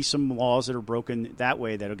may be some laws that are broken that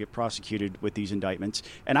way that'll get prosecuted with these indictments,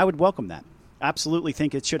 and I would welcome that. Absolutely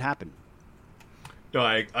think it should happen. No,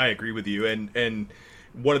 I agree with you. And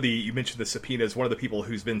you mentioned the subpoenas. One of the people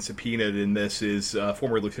who's been subpoenaed in this is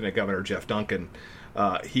former Lieutenant Governor Jeff Duncan.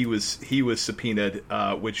 He was subpoenaed,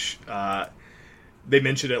 which they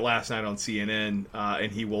mentioned it last night on CNN,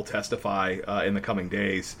 and he will testify in the coming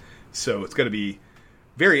days. So it's going to be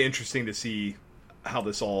very interesting to see how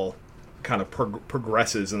this all kind of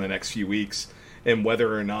progresses in the next few weeks. and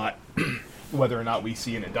whether or not we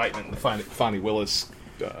see an indictment in the Fonnie Willis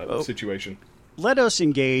situation. Let us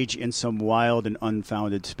engage in some wild and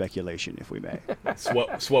unfounded speculation, if we may.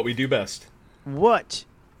 It's what we do best. What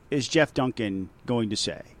is Jeff Duncan going to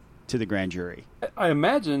say to the grand jury? I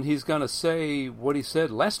imagine he's going to say what he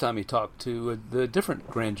said last time he talked to the different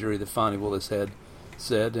grand jury that Fonnie Willis had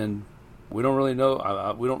said, and we don't really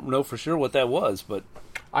know. We don't know for sure what that was, but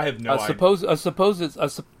I have no idea. I suppose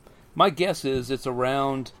it's. My guess is it's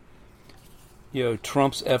around,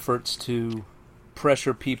 Trump's efforts to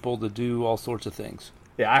pressure people to do all sorts of things.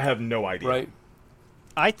 Yeah, I have no idea. Right.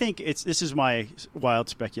 I think this is my wild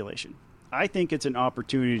speculation. I think it's an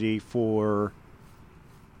opportunity for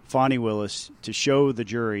Fonnie Willis to show the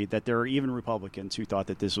jury that there are even Republicans who thought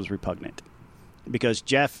that this was repugnant. Because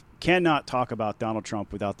Jeff cannot talk about Donald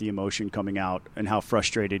Trump without the emotion coming out and how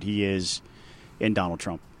frustrated he is in Donald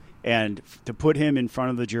Trump. And to put him in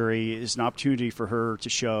front of the jury is an opportunity for her to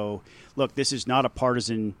show, look, this is not a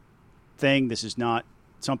partisan thing. This is not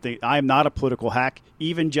something. I am not a political hack.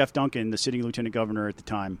 Even Jeff Duncan, the sitting lieutenant governor at the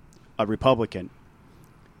time, a Republican,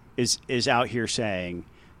 is out here saying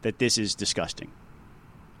that this is disgusting.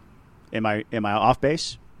 Am I off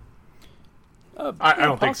base? I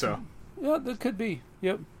don't think so. Yeah, that could be.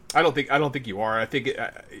 Yep. I don't think you are.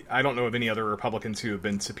 I don't know of any other Republicans who have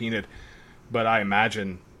been subpoenaed, but I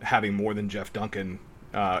imagine having more than Jeff Duncan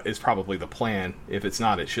is probably the plan. If it's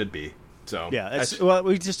not, it should be. So yeah,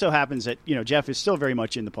 it just so happens that Jeff is still very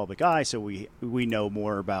much in the public eye, so we know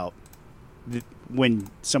more about when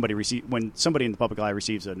somebody in the public eye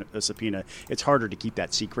receives a subpoena. It's harder to keep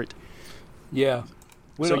that secret. Yeah,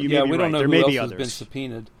 we so don't, you yeah, may be we right. don't know There who may else be has others. been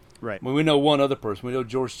subpoenaed. Right. Well, we know one other person. We know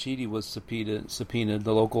George Cheedy was subpoenaed,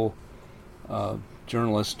 the local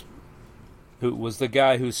journalist, who was the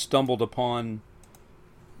guy who stumbled upon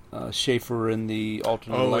Schaefer in the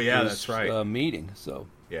alternate electors that's right. Meeting. So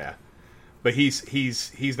yeah, but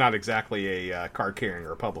he's not exactly a card-carrying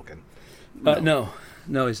Republican. No,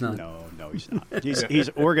 he's not. No, he's not.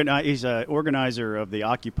 He's an organizer of the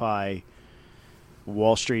Occupy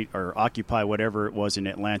Wall Street or Occupy whatever it was in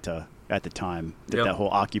Atlanta at the time that whole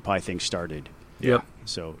Occupy thing started. Yep.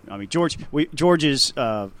 So I mean, George is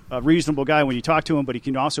a reasonable guy when you talk to him, but he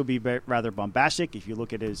can also be rather bombastic. If you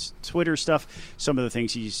look at his Twitter stuff, some of the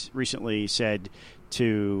things he's recently said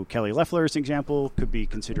to Kelly Loeffler, as an example, could be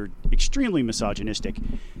considered extremely misogynistic.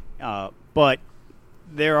 But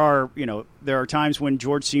there are times when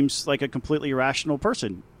George seems like a completely irrational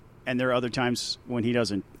person, and there are other times when he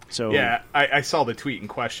doesn't. So yeah, I saw the tweet in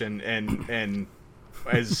question, and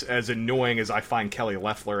as annoying as I find Kelly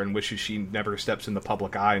Loeffler and wishes she never steps in the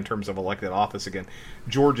public eye in terms of elected office again,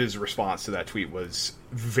 George's response to that tweet was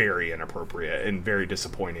very inappropriate and very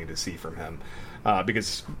disappointing to see from him,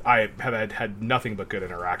 because I have had nothing but good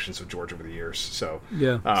interactions with George over the years. So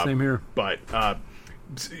yeah, same here. But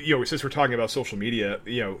since we're talking about social media,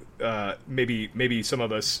 maybe some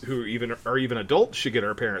of us who are even adults should get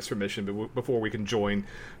our parents' permission before we can join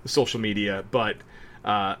the social media. But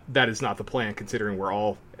that is not the plan, considering we're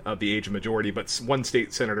all of the age of majority. But one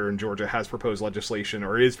state senator in Georgia has proposed legislation,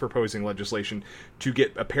 or is proposing legislation, to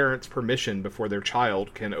get a parent's permission before their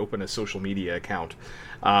child can open a social media account.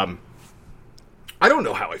 I don't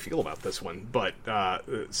know how I feel about this one, but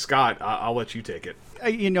Scott, I'll let you take it.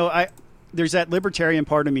 There's that libertarian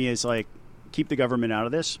part of me is like, keep the government out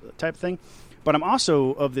of this type of thing. But I'm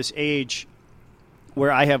also of this age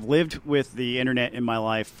where I have lived with the internet in my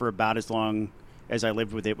life for about as long as I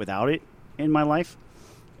lived with it without it in my life.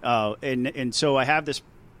 And so I have this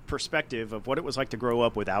perspective of what it was like to grow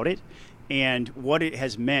up without it and what it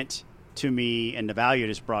has meant to me and the value it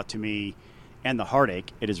has brought to me and the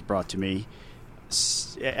heartache it has brought to me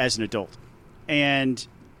as an adult. And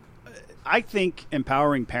I think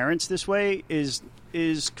empowering parents this way is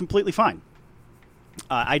completely fine.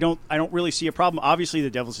 I don't really see a problem. Obviously, the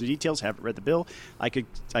devil's in the details. Haven't read the bill. I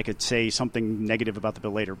could say something negative about the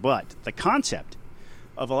bill later, but the concept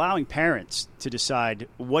of allowing parents to decide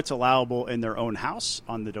what's allowable in their own house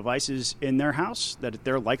on the devices in their house that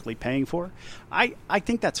they're likely paying for, I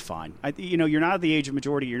think that's fine. You're not at the age of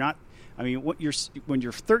majority. You're not. I mean, when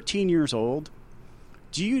you're 13 years old,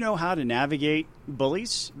 do you know how to navigate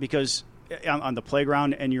bullies because on the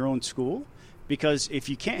playground and your own school? Because if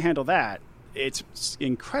you can't handle that, it's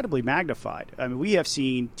incredibly magnified. I mean, we have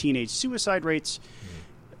seen teenage suicide rates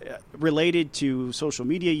related to social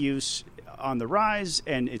media use on the rise,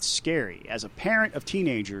 and it's scary. As a parent of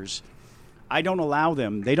teenagers, I don't allow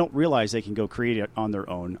them. They don't realize they can go create it on their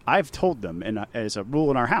own. I've told them, and as a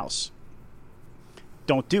rule in our house,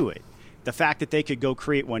 don't do it. the fact that they could go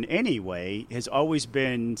create one anyway has always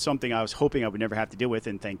been something I was hoping I would never have to deal with,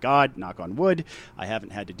 and thank God, knock on wood, I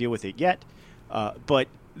haven't had to deal with it yet. But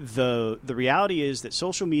the reality is that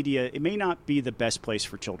social media, it may not be the best place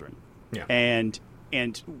for children. Yeah.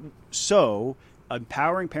 And so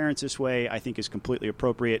empowering parents this way, I think, is completely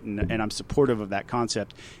appropriate, and I'm supportive of that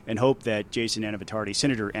concept, and hope that Senator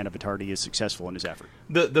Anavitardi, is successful in his effort.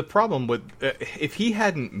 The problem with if he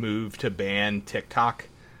hadn't moved to ban TikTok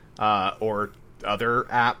or other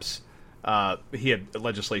apps, he had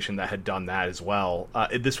legislation that had done that as well.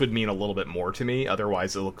 This would mean a little bit more to me.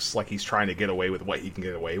 Otherwise, it looks like he's trying to get away with what he can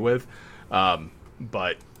get away with.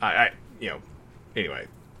 But anyway,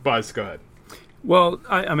 Buzz, go ahead. Well,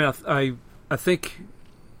 I think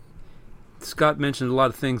Scott mentioned a lot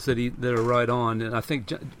of things that are right on, and I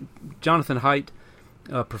think Jonathan Haidt,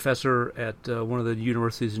 professor at one of the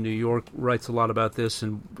universities in New York, writes a lot about this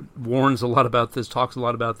and warns a lot about this, talks a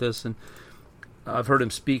lot about this, and I've heard him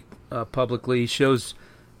speak publicly. He shows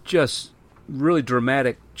just really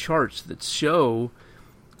dramatic charts that show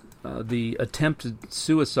the attempted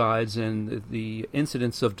suicides and the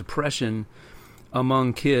incidence of depression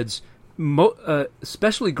among kids,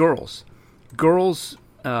 especially girls. Girls,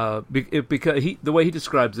 because the way he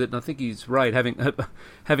describes it, and I think he's right,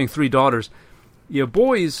 having 3 daughters,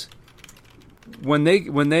 boys, when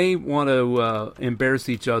they want to embarrass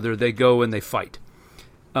each other, they go and they fight.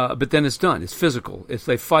 But then it's done. It's physical.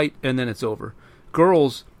 They fight and then it's over.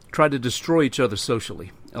 Girls try to destroy each other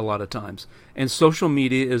socially a lot of times, and social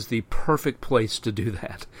media is the perfect place to do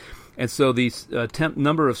that. And so the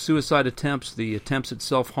number of suicide attempts, the attempts at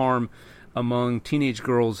self-harm among teenage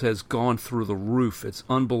girls has gone through the roof. It's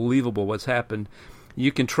unbelievable what's happened. You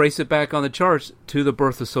can trace it back on the charts to the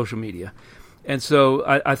birth of social media. And so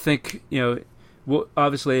I think, well,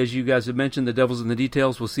 obviously, as you guys have mentioned, the devil's in the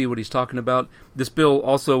details. We'll see what he's talking about. This bill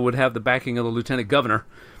also would have the backing of the lieutenant governor.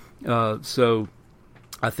 So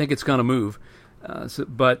I think it's going to move.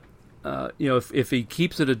 But if he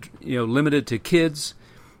keeps it limited to kids,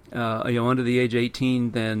 under the age of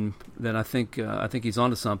 18, then I think he's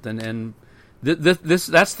onto something. And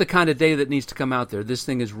that's the kind of day that needs to come out there. This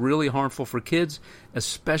thing is really harmful for kids,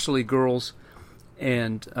 especially girls,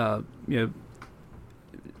 and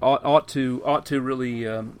ought to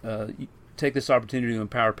really take this opportunity to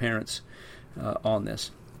empower parents on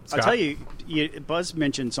this. Scott? I'll tell you, Buzz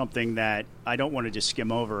mentioned something that I don't want to just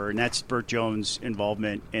skim over, and that's Burt Jones'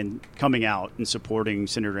 involvement in coming out and supporting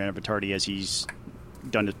Senator Anavitardi as he's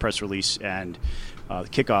done his press release and the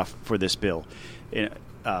kickoff for this bill.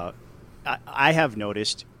 I have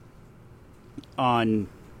noticed on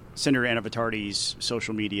Senator Anavitardi's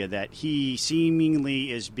social media that he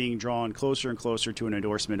seemingly is being drawn closer and closer to an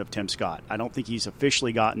endorsement of Tim Scott. I don't think he's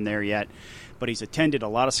officially gotten there yet, but he's attended a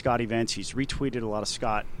lot of Scott events. He's retweeted a lot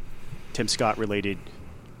of Tim Scott related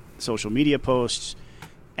social media posts,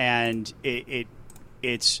 and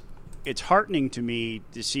it's heartening to me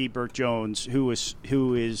to see Burt Jones, who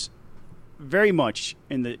is very much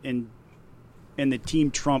in the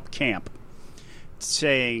Team Trump camp,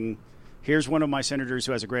 saying, here's one of my senators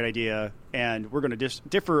who has a great idea, and we're going to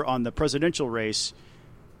differ on the presidential race,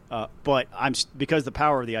 but because the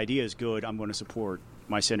power of the idea is good, I'm going to support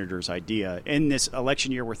my senator's idea. In this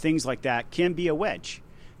election year where things like that can be a wedge,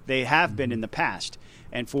 they have been in the past.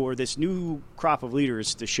 And for this new crop of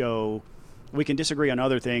leaders to show we can disagree on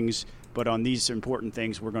other things, but on these important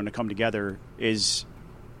things we're going to come together, it's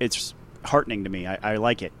heartening to me. I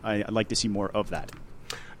like it. I'd like to see more of that.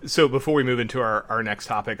 So before we move into our next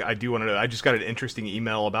topic, I do want to know, I just got an interesting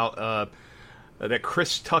email about that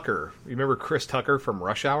Chris Tucker. You remember Chris Tucker from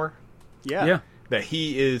Rush Hour? Yeah. That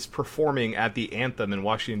he is performing at the Anthem in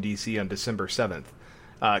Washington, D.C. on December 7th.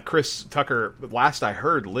 Chris Tucker, last I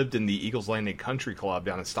heard, lived in the Eagles Landing Country Club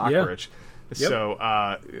down in Stockbridge. Yep. So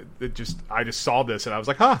I just saw this and I was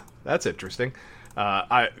like, that's interesting.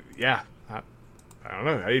 I don't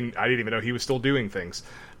know. I didn't even know he was still doing things,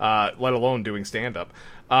 let alone doing stand-up.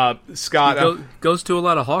 Scott he goes to a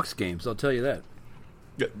lot of Hawks games. I'll tell you that.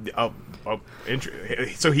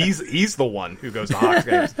 So he's the one who goes to Hawks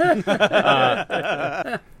games.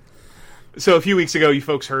 So a few weeks ago, you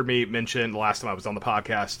folks heard me mention, the last time I was on the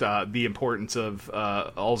podcast, the importance of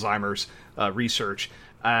Alzheimer's research.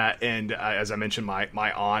 And as I mentioned,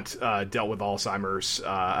 my aunt dealt with Alzheimer's.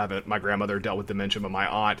 My grandmother dealt with dementia, but my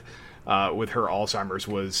aunt, with her Alzheimer's,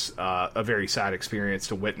 was a very sad experience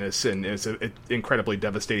to witness, and it's an incredibly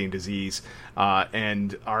devastating disease.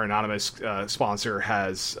 And our anonymous sponsor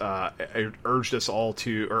has urged us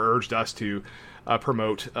to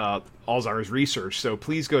promote Alzheimer's research. So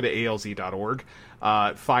please go to alz.org.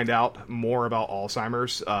 Find out more about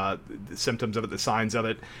Alzheimer's, the symptoms of it, the signs of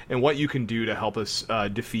it, and what you can do to help us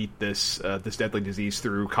defeat this deadly disease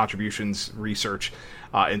through contributions, research,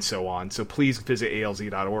 and so on. So please visit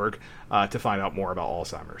alz.org to find out more about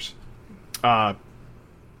Alzheimer's.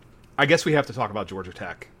 I guess we have to talk about Georgia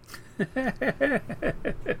Tech.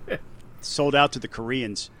 Sold out to the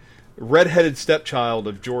Koreans. Redheaded stepchild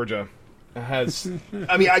of Georgia has.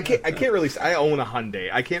 I mean, I can't really. I own a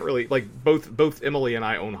Hyundai. I can't really both Emily and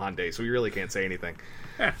I own Hyundai, so we really can't say anything.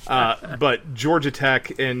 But Georgia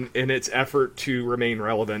Tech, in its effort to remain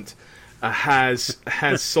relevant, has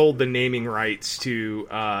sold the naming rights to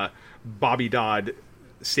Bobby Dodd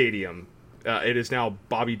Stadium. It is now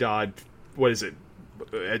Bobby Dodd. What is it?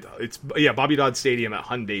 It's Bobby Dodd Stadium at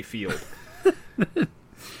Hyundai Field.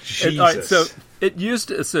 Jesus. All right, so it used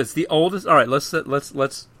to, so it's the oldest. All right, let's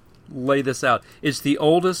lay this out. It's the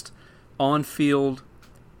oldest on-field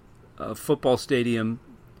football stadium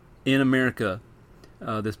in America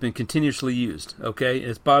that's been continuously used. Okay,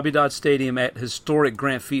 it's Bobby Dodd Stadium at historic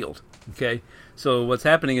Grant Field. Okay, so what's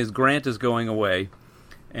happening is Grant is going away,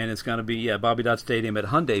 and it's going to be Bobby Dodd Stadium at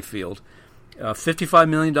Hyundai Field. $55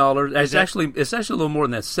 million. It's actually a little more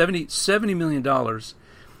than that. $70 million.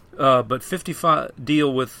 But 55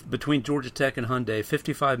 deal between Georgia Tech and Hyundai.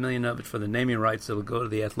 $55 million of it for the naming rights that'll go to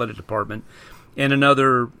the athletic department, and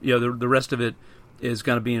another. The rest of it is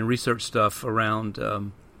going to be in research stuff around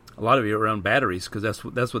a lot of it around batteries, because that's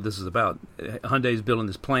what this is about. Hyundai's building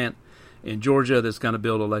this plant in Georgia that's going to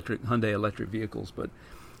build Hyundai electric vehicles. But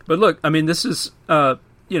look, I mean, this is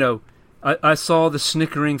I saw the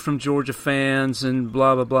snickering from Georgia fans and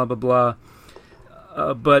blah, blah, blah, blah,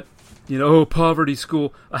 blah. But, poverty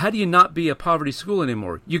school. How do you not be a poverty school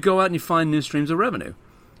anymore? You go out and you find new streams of revenue.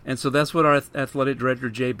 And so that's what our athletic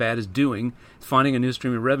director, Jay Batt, is doing, finding a new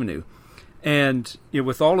stream of revenue. And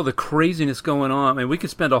with all of the craziness going on, I mean, we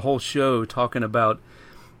could spend a whole show talking about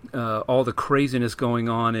all the craziness going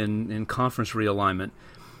on in conference realignment,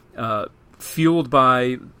 fueled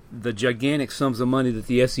by the gigantic sums of money that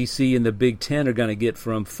the SEC and the Big Ten are going to get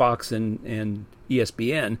from Fox and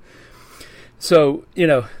ESPN. So,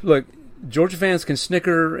 look, Georgia fans can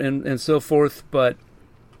snicker and so forth, but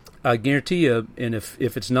I guarantee you, and if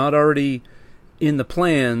it's not already in the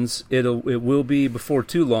plans, it will be before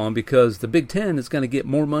too long, because the Big Ten is going to get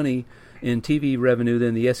more money in TV revenue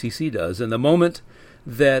than the SEC does. And the moment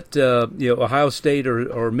that Ohio State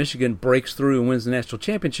or Michigan breaks through and wins the national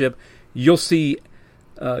championship, you'll see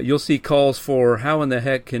calls for how in the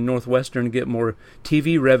heck can Northwestern get more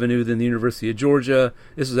TV revenue than the University of Georgia?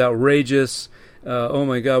 This is outrageous. Oh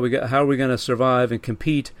my God, how are we going to survive and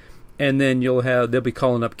compete? And then they'll be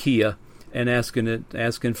calling up Kia and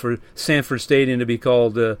asking for Sanford Stadium to be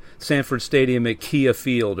called Sanford Stadium at Kia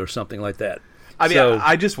Field or something like that. I mean,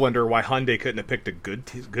 I just wonder why Hyundai couldn't have picked a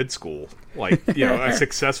good school, a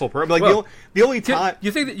successful program. The only time you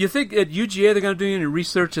think at UGA they're going to do any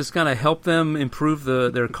research that's going to help them improve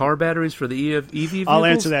their car batteries for the EV vehicles? I'll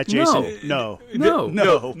answer that, Jason. No,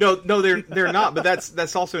 they're not. But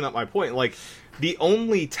that's also not my point. Like, the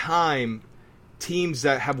only time teams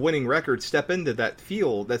that have winning records step into that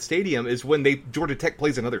field, that stadium, is when Georgia Tech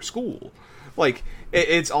plays another school. Like,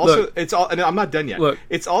 it's also and I'm not done yet. Look.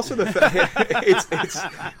 It's also the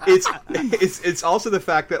it's also the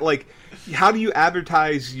fact that, like, how do you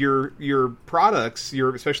advertise your products,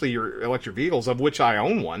 especially your electric vehicles, of which I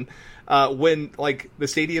own one, when, like, the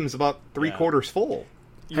stadium's about three-quarters full?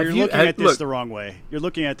 You're looking at this the wrong way. You're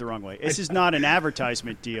looking at it the wrong way. This is not an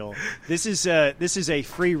advertisement deal. This is a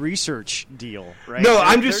free research deal, right? No,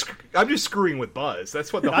 I'm just screwing with Buzz.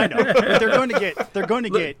 That's what I know. But they're going to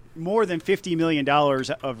get more than $50 million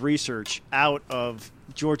of research out of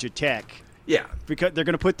Georgia Tech. Yeah, because they're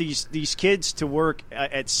going to put these kids to work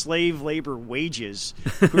at slave labor wages,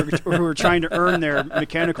 who are trying to earn their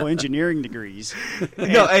mechanical engineering degrees.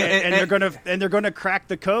 And they're going to crack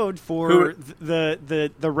the code for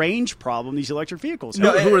the range problem, these electric vehicles.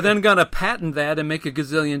 Who are then going to patent that and make $1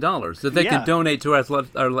 gazillion that they can donate to our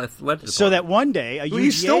athletic department. So that one day a UGA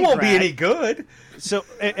he still won't be any good. So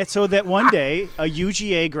that one day a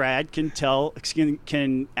UGA grad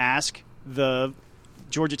can ask the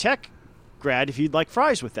Georgia Tech grad if you'd like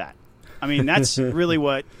fries with that. I mean, that's really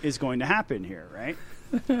what is going to happen here, right?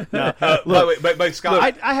 No, but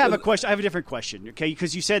Scott, I have a question. I have a different question, okay?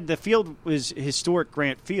 Because you said the field was historic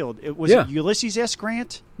Grant Field. It Ulysses S.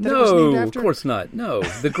 Grant that it was named after? Of course not. No,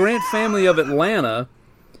 the Grant family of Atlanta,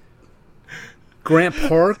 Grant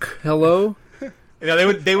Park. Hello. You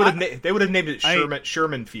know, they would have named it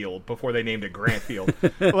Sherman Field before they named it Grant Field.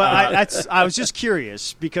 Well, I was just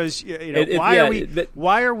curious because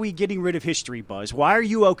why are we getting rid of history, Buzz? Why are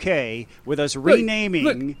you okay with us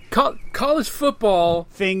renaming college football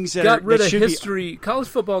things that got rid of should history? College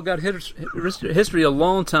football got history a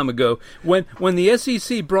long time ago when the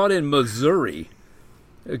SEC brought in Missouri.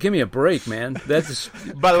 Give me a break, man. That's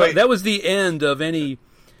by the way, that was the end of any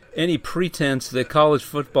pretense that college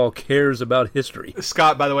football cares about history.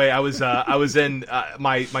 Scott, by the way, I was in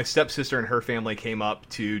my stepsister and her family came up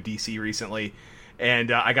to D.C. recently,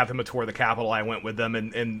 and I got them a tour of the Capitol. I went with them,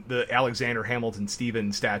 and the Alexander Hamilton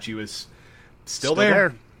Stevens statue is still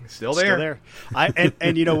there. Still there.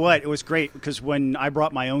 And you know what? It was great because when I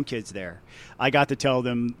brought my own kids there, I got to tell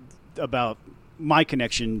them about my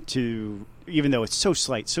connection to, even though it's so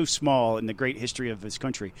slight, so small in the great history of this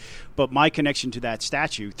country, but my connection to that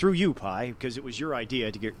statue through you, Pi, because it was your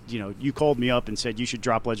idea to get, you called me up and said you should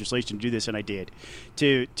drop legislation to do this, and I did,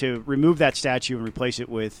 to remove that statue and replace it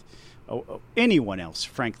with anyone else,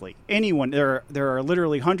 frankly. Anyone. There are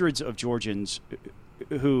literally hundreds of Georgians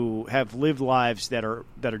who have lived lives that are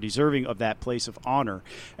deserving of that place of honor.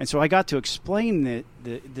 And so I got to explain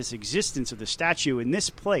this existence of the statue in this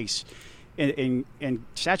place in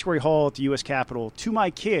Statuary Hall at the U.S. Capitol to my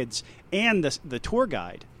kids and the tour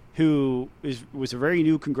guide, who was a very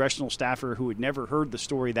new congressional staffer who had never heard the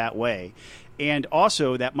story that way, and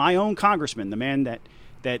also that my own congressman, the man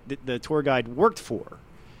that the tour guide worked for,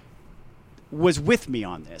 was with me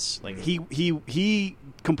on this. Like he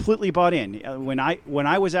completely bought in. When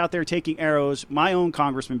I was out there taking arrows, my own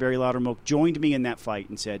congressman Barry Loudermilk joined me in that fight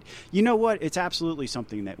and said, "You know what? It's absolutely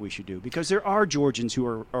something that we should do because there are Georgians who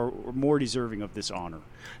are more deserving of this honor."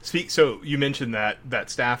 So you mentioned that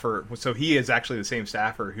staffer. So he is actually the same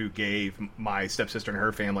staffer who gave my stepsister and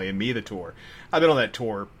her family and me the tour. I've been on that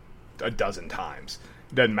tour a dozen times.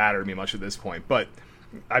 It doesn't matter to me much at this point, but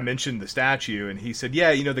I mentioned the statue, and he said,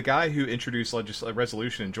 "Yeah, the guy who introduced a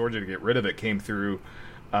resolution in Georgia to get rid of it came through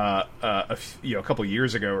a couple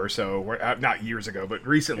years ago or so. Not years ago, but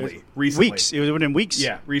recently. Weeks. It was within weeks.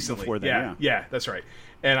 Yeah, recently. Before that, yeah, that's right."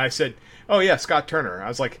 And I said, "Oh yeah, Scott Turner." I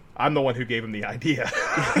was like, "I'm the one who gave him the idea."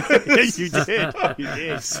 You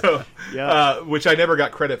did. So, which I never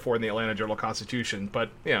got credit for in the Atlanta Journal-Constitution, but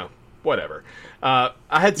whatever. I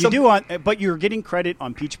had some. You do but you're getting credit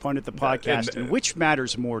on Peach Pundit, the podcast. And which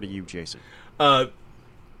matters more to you, Jason?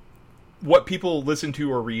 What people listen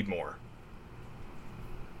to or read more.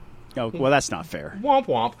 Oh, well, that's not fair. Womp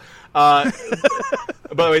womp. By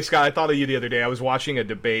the way, Scott, I thought of you the other day. I was watching a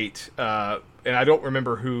debate, and I don't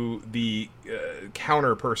remember who the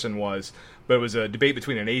counter person was, but it was a debate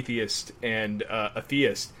between an atheist and a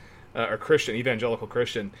theist, or Christian, evangelical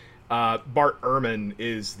Christian. Bart Ehrman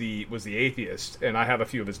was the atheist, and I have a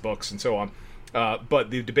few of his books and so on.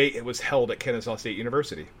 But the debate was held at Kennesaw State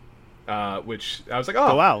University, which I was like,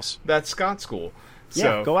 "Oh, go Owls!" That's Scott's school." Yeah,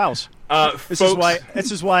 so, go Owls. This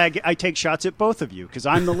is why I take shots at both of you, because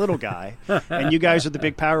I'm the little guy, and you guys are the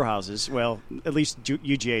big powerhouses. Well, at least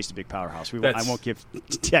UGA is the big powerhouse. I won't give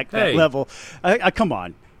Tech that level. Come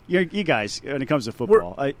on, you guys, when it comes to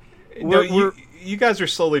football. You guys are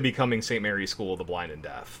slowly becoming St. Mary's School of the Blind and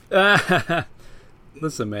Deaf.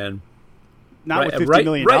 Listen, man. Not with $50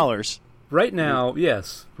 million. Right now,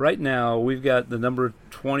 yes. Right now, we've got the number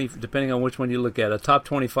 20, depending on which one you look at, a top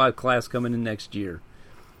 25 class coming in next year.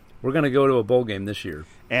 We're going to go to a bowl game this year.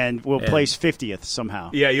 And we'll place 50th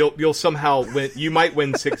somehow. Yeah, you'll somehow win. You might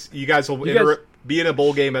win 6. You guys will be in a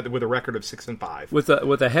bowl game with a record of 6-5.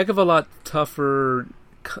 With a heck of a lot tougher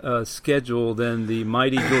schedule than the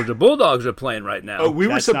mighty Georgia Bulldogs are playing right now.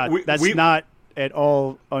 That's not at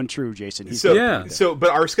all untrue, Jason. But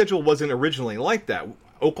our schedule wasn't originally like that.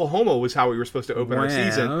 Oklahoma was how we were supposed to open our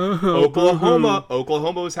season. Oklahoma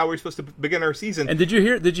was how we were supposed to begin our season. And did you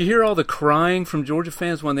hear all the crying from Georgia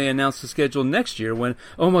fans when they announced the schedule next year? When,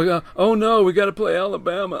 oh my God, oh no, we got to play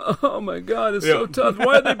Alabama. Oh my God, it's so tough.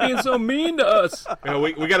 Why are they being so mean to us?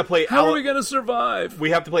 We got to play. How are we going to survive?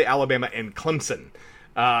 We have to play Alabama and Clemson.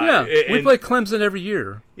 We play Clemson every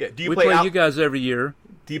year. Yeah, we play you guys every year.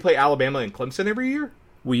 Do you play Alabama and Clemson every year?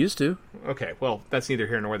 We used to. Okay, well, that's neither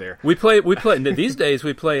here nor there. We play. These days,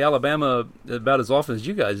 we play Alabama about as often as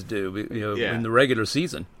you guys do. In the regular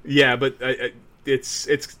season. Yeah, but it's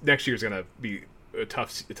next year's going to be a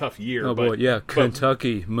tough year. Oh boy, yeah,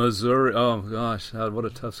 Kentucky, Missouri. Oh gosh, what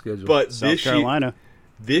a tough schedule. But South Carolina.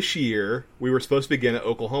 This year, we were supposed to begin at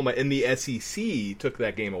Oklahoma, and the SEC took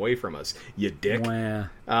that game away from us. You dick.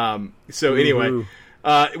 Wow. So anyway,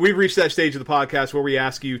 We've reached that stage of the podcast where we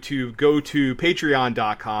ask you to go to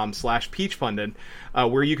patreon.com/peachpundit,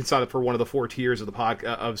 where you can sign up for one of the 4 tiers of the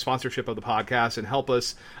of sponsorship of the podcast and help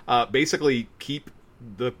us basically keep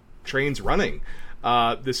the trains running.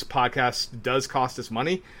 This podcast does cost us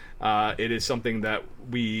money. It is something that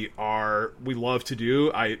we love to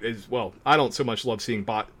do. I don't so much love seeing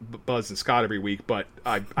Buzz and Scott every week, but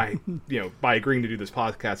I by agreeing to do this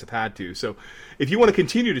podcast, have had to. So if you want to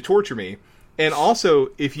continue to torture me, and also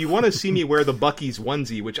if you want to see me wear the Buc-ee's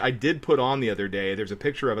onesie, which I did put on the other day, there's a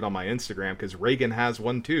picture of it on my Instagram because Reagan has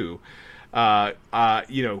one too.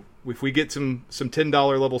 If we get some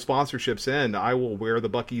 $10 level sponsorships in, I will wear the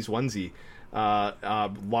Buc-ee's onesie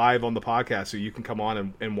live on the podcast, so you can come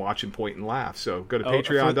on and watch and point and laugh. So go to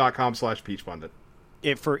patreon.com/peachpundit.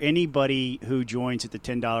 For anybody who joins at the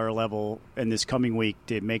 $10 level in this coming week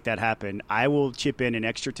to make that happen, I will chip in an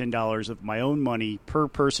extra $10 of my own money per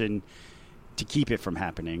person to keep it from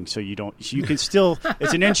happening. So you can still,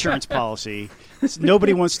 it's an insurance policy.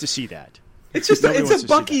 Nobody wants to see that. It's just it's a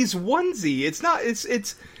Buc-ee's onesie. It's not.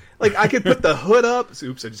 It's like I could put the hood up.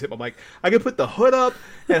 Oops! I just hit my mic. I could put the hood up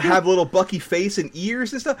and have little Buc-ee face and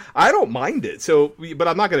ears and stuff. I don't mind it. So, but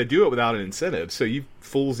I'm not going to do it without an incentive. So you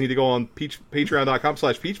fools need to go on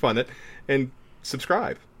patreon.com/peachpundit and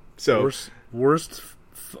subscribe. So worst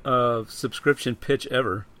subscription pitch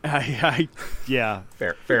ever. Yeah,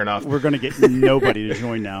 fair enough. We're going to get nobody to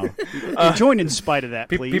join now. Join in spite of that,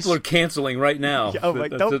 please. People are canceling right now.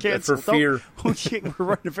 Don't cancel. For fear. We're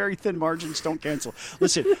running very thin margins. Don't cancel.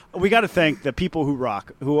 Listen, we got to thank the people who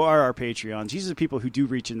rock, who are our Patreons. These are the people who do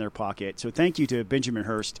reach in their pocket. So thank you to Benjamin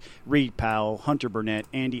Hurst, Reed Powell, Hunter Burnett,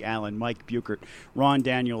 Andy Allen, Mike Buchert, Ron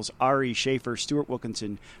Daniels, Ari Schaefer, Stuart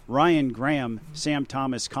Wilkinson, Ryan Graham, Sam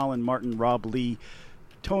Thomas, Colin Martin, Rob Lee,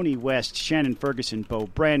 Tony West, Shannon Ferguson, Bo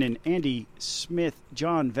Brandon, Andy Smith,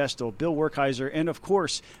 John Vestal, Bill Werkheiser, and of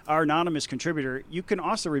course, our anonymous contributor. You can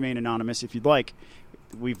also remain anonymous if you'd like.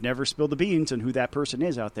 We've never spilled the beans on who that person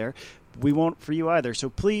is out there. We won't for you either.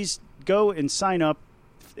 So please go and sign up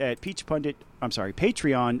at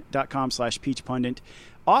patreon.com/peachpundit.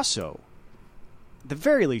 Also, the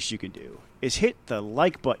very least you can do is hit the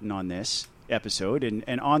like button on this episode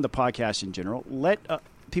and on the podcast in general. Let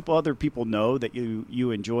other people know that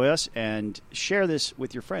you enjoy us, and share this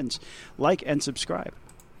with your friends. Like and subscribe.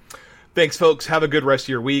 Thanks, folks. Have a good rest of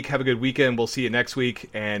your week. Have a good weekend. We'll see you next week.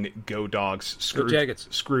 And go Dogs. Go Jackets.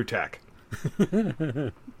 Screw tech.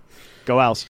 Go Owls.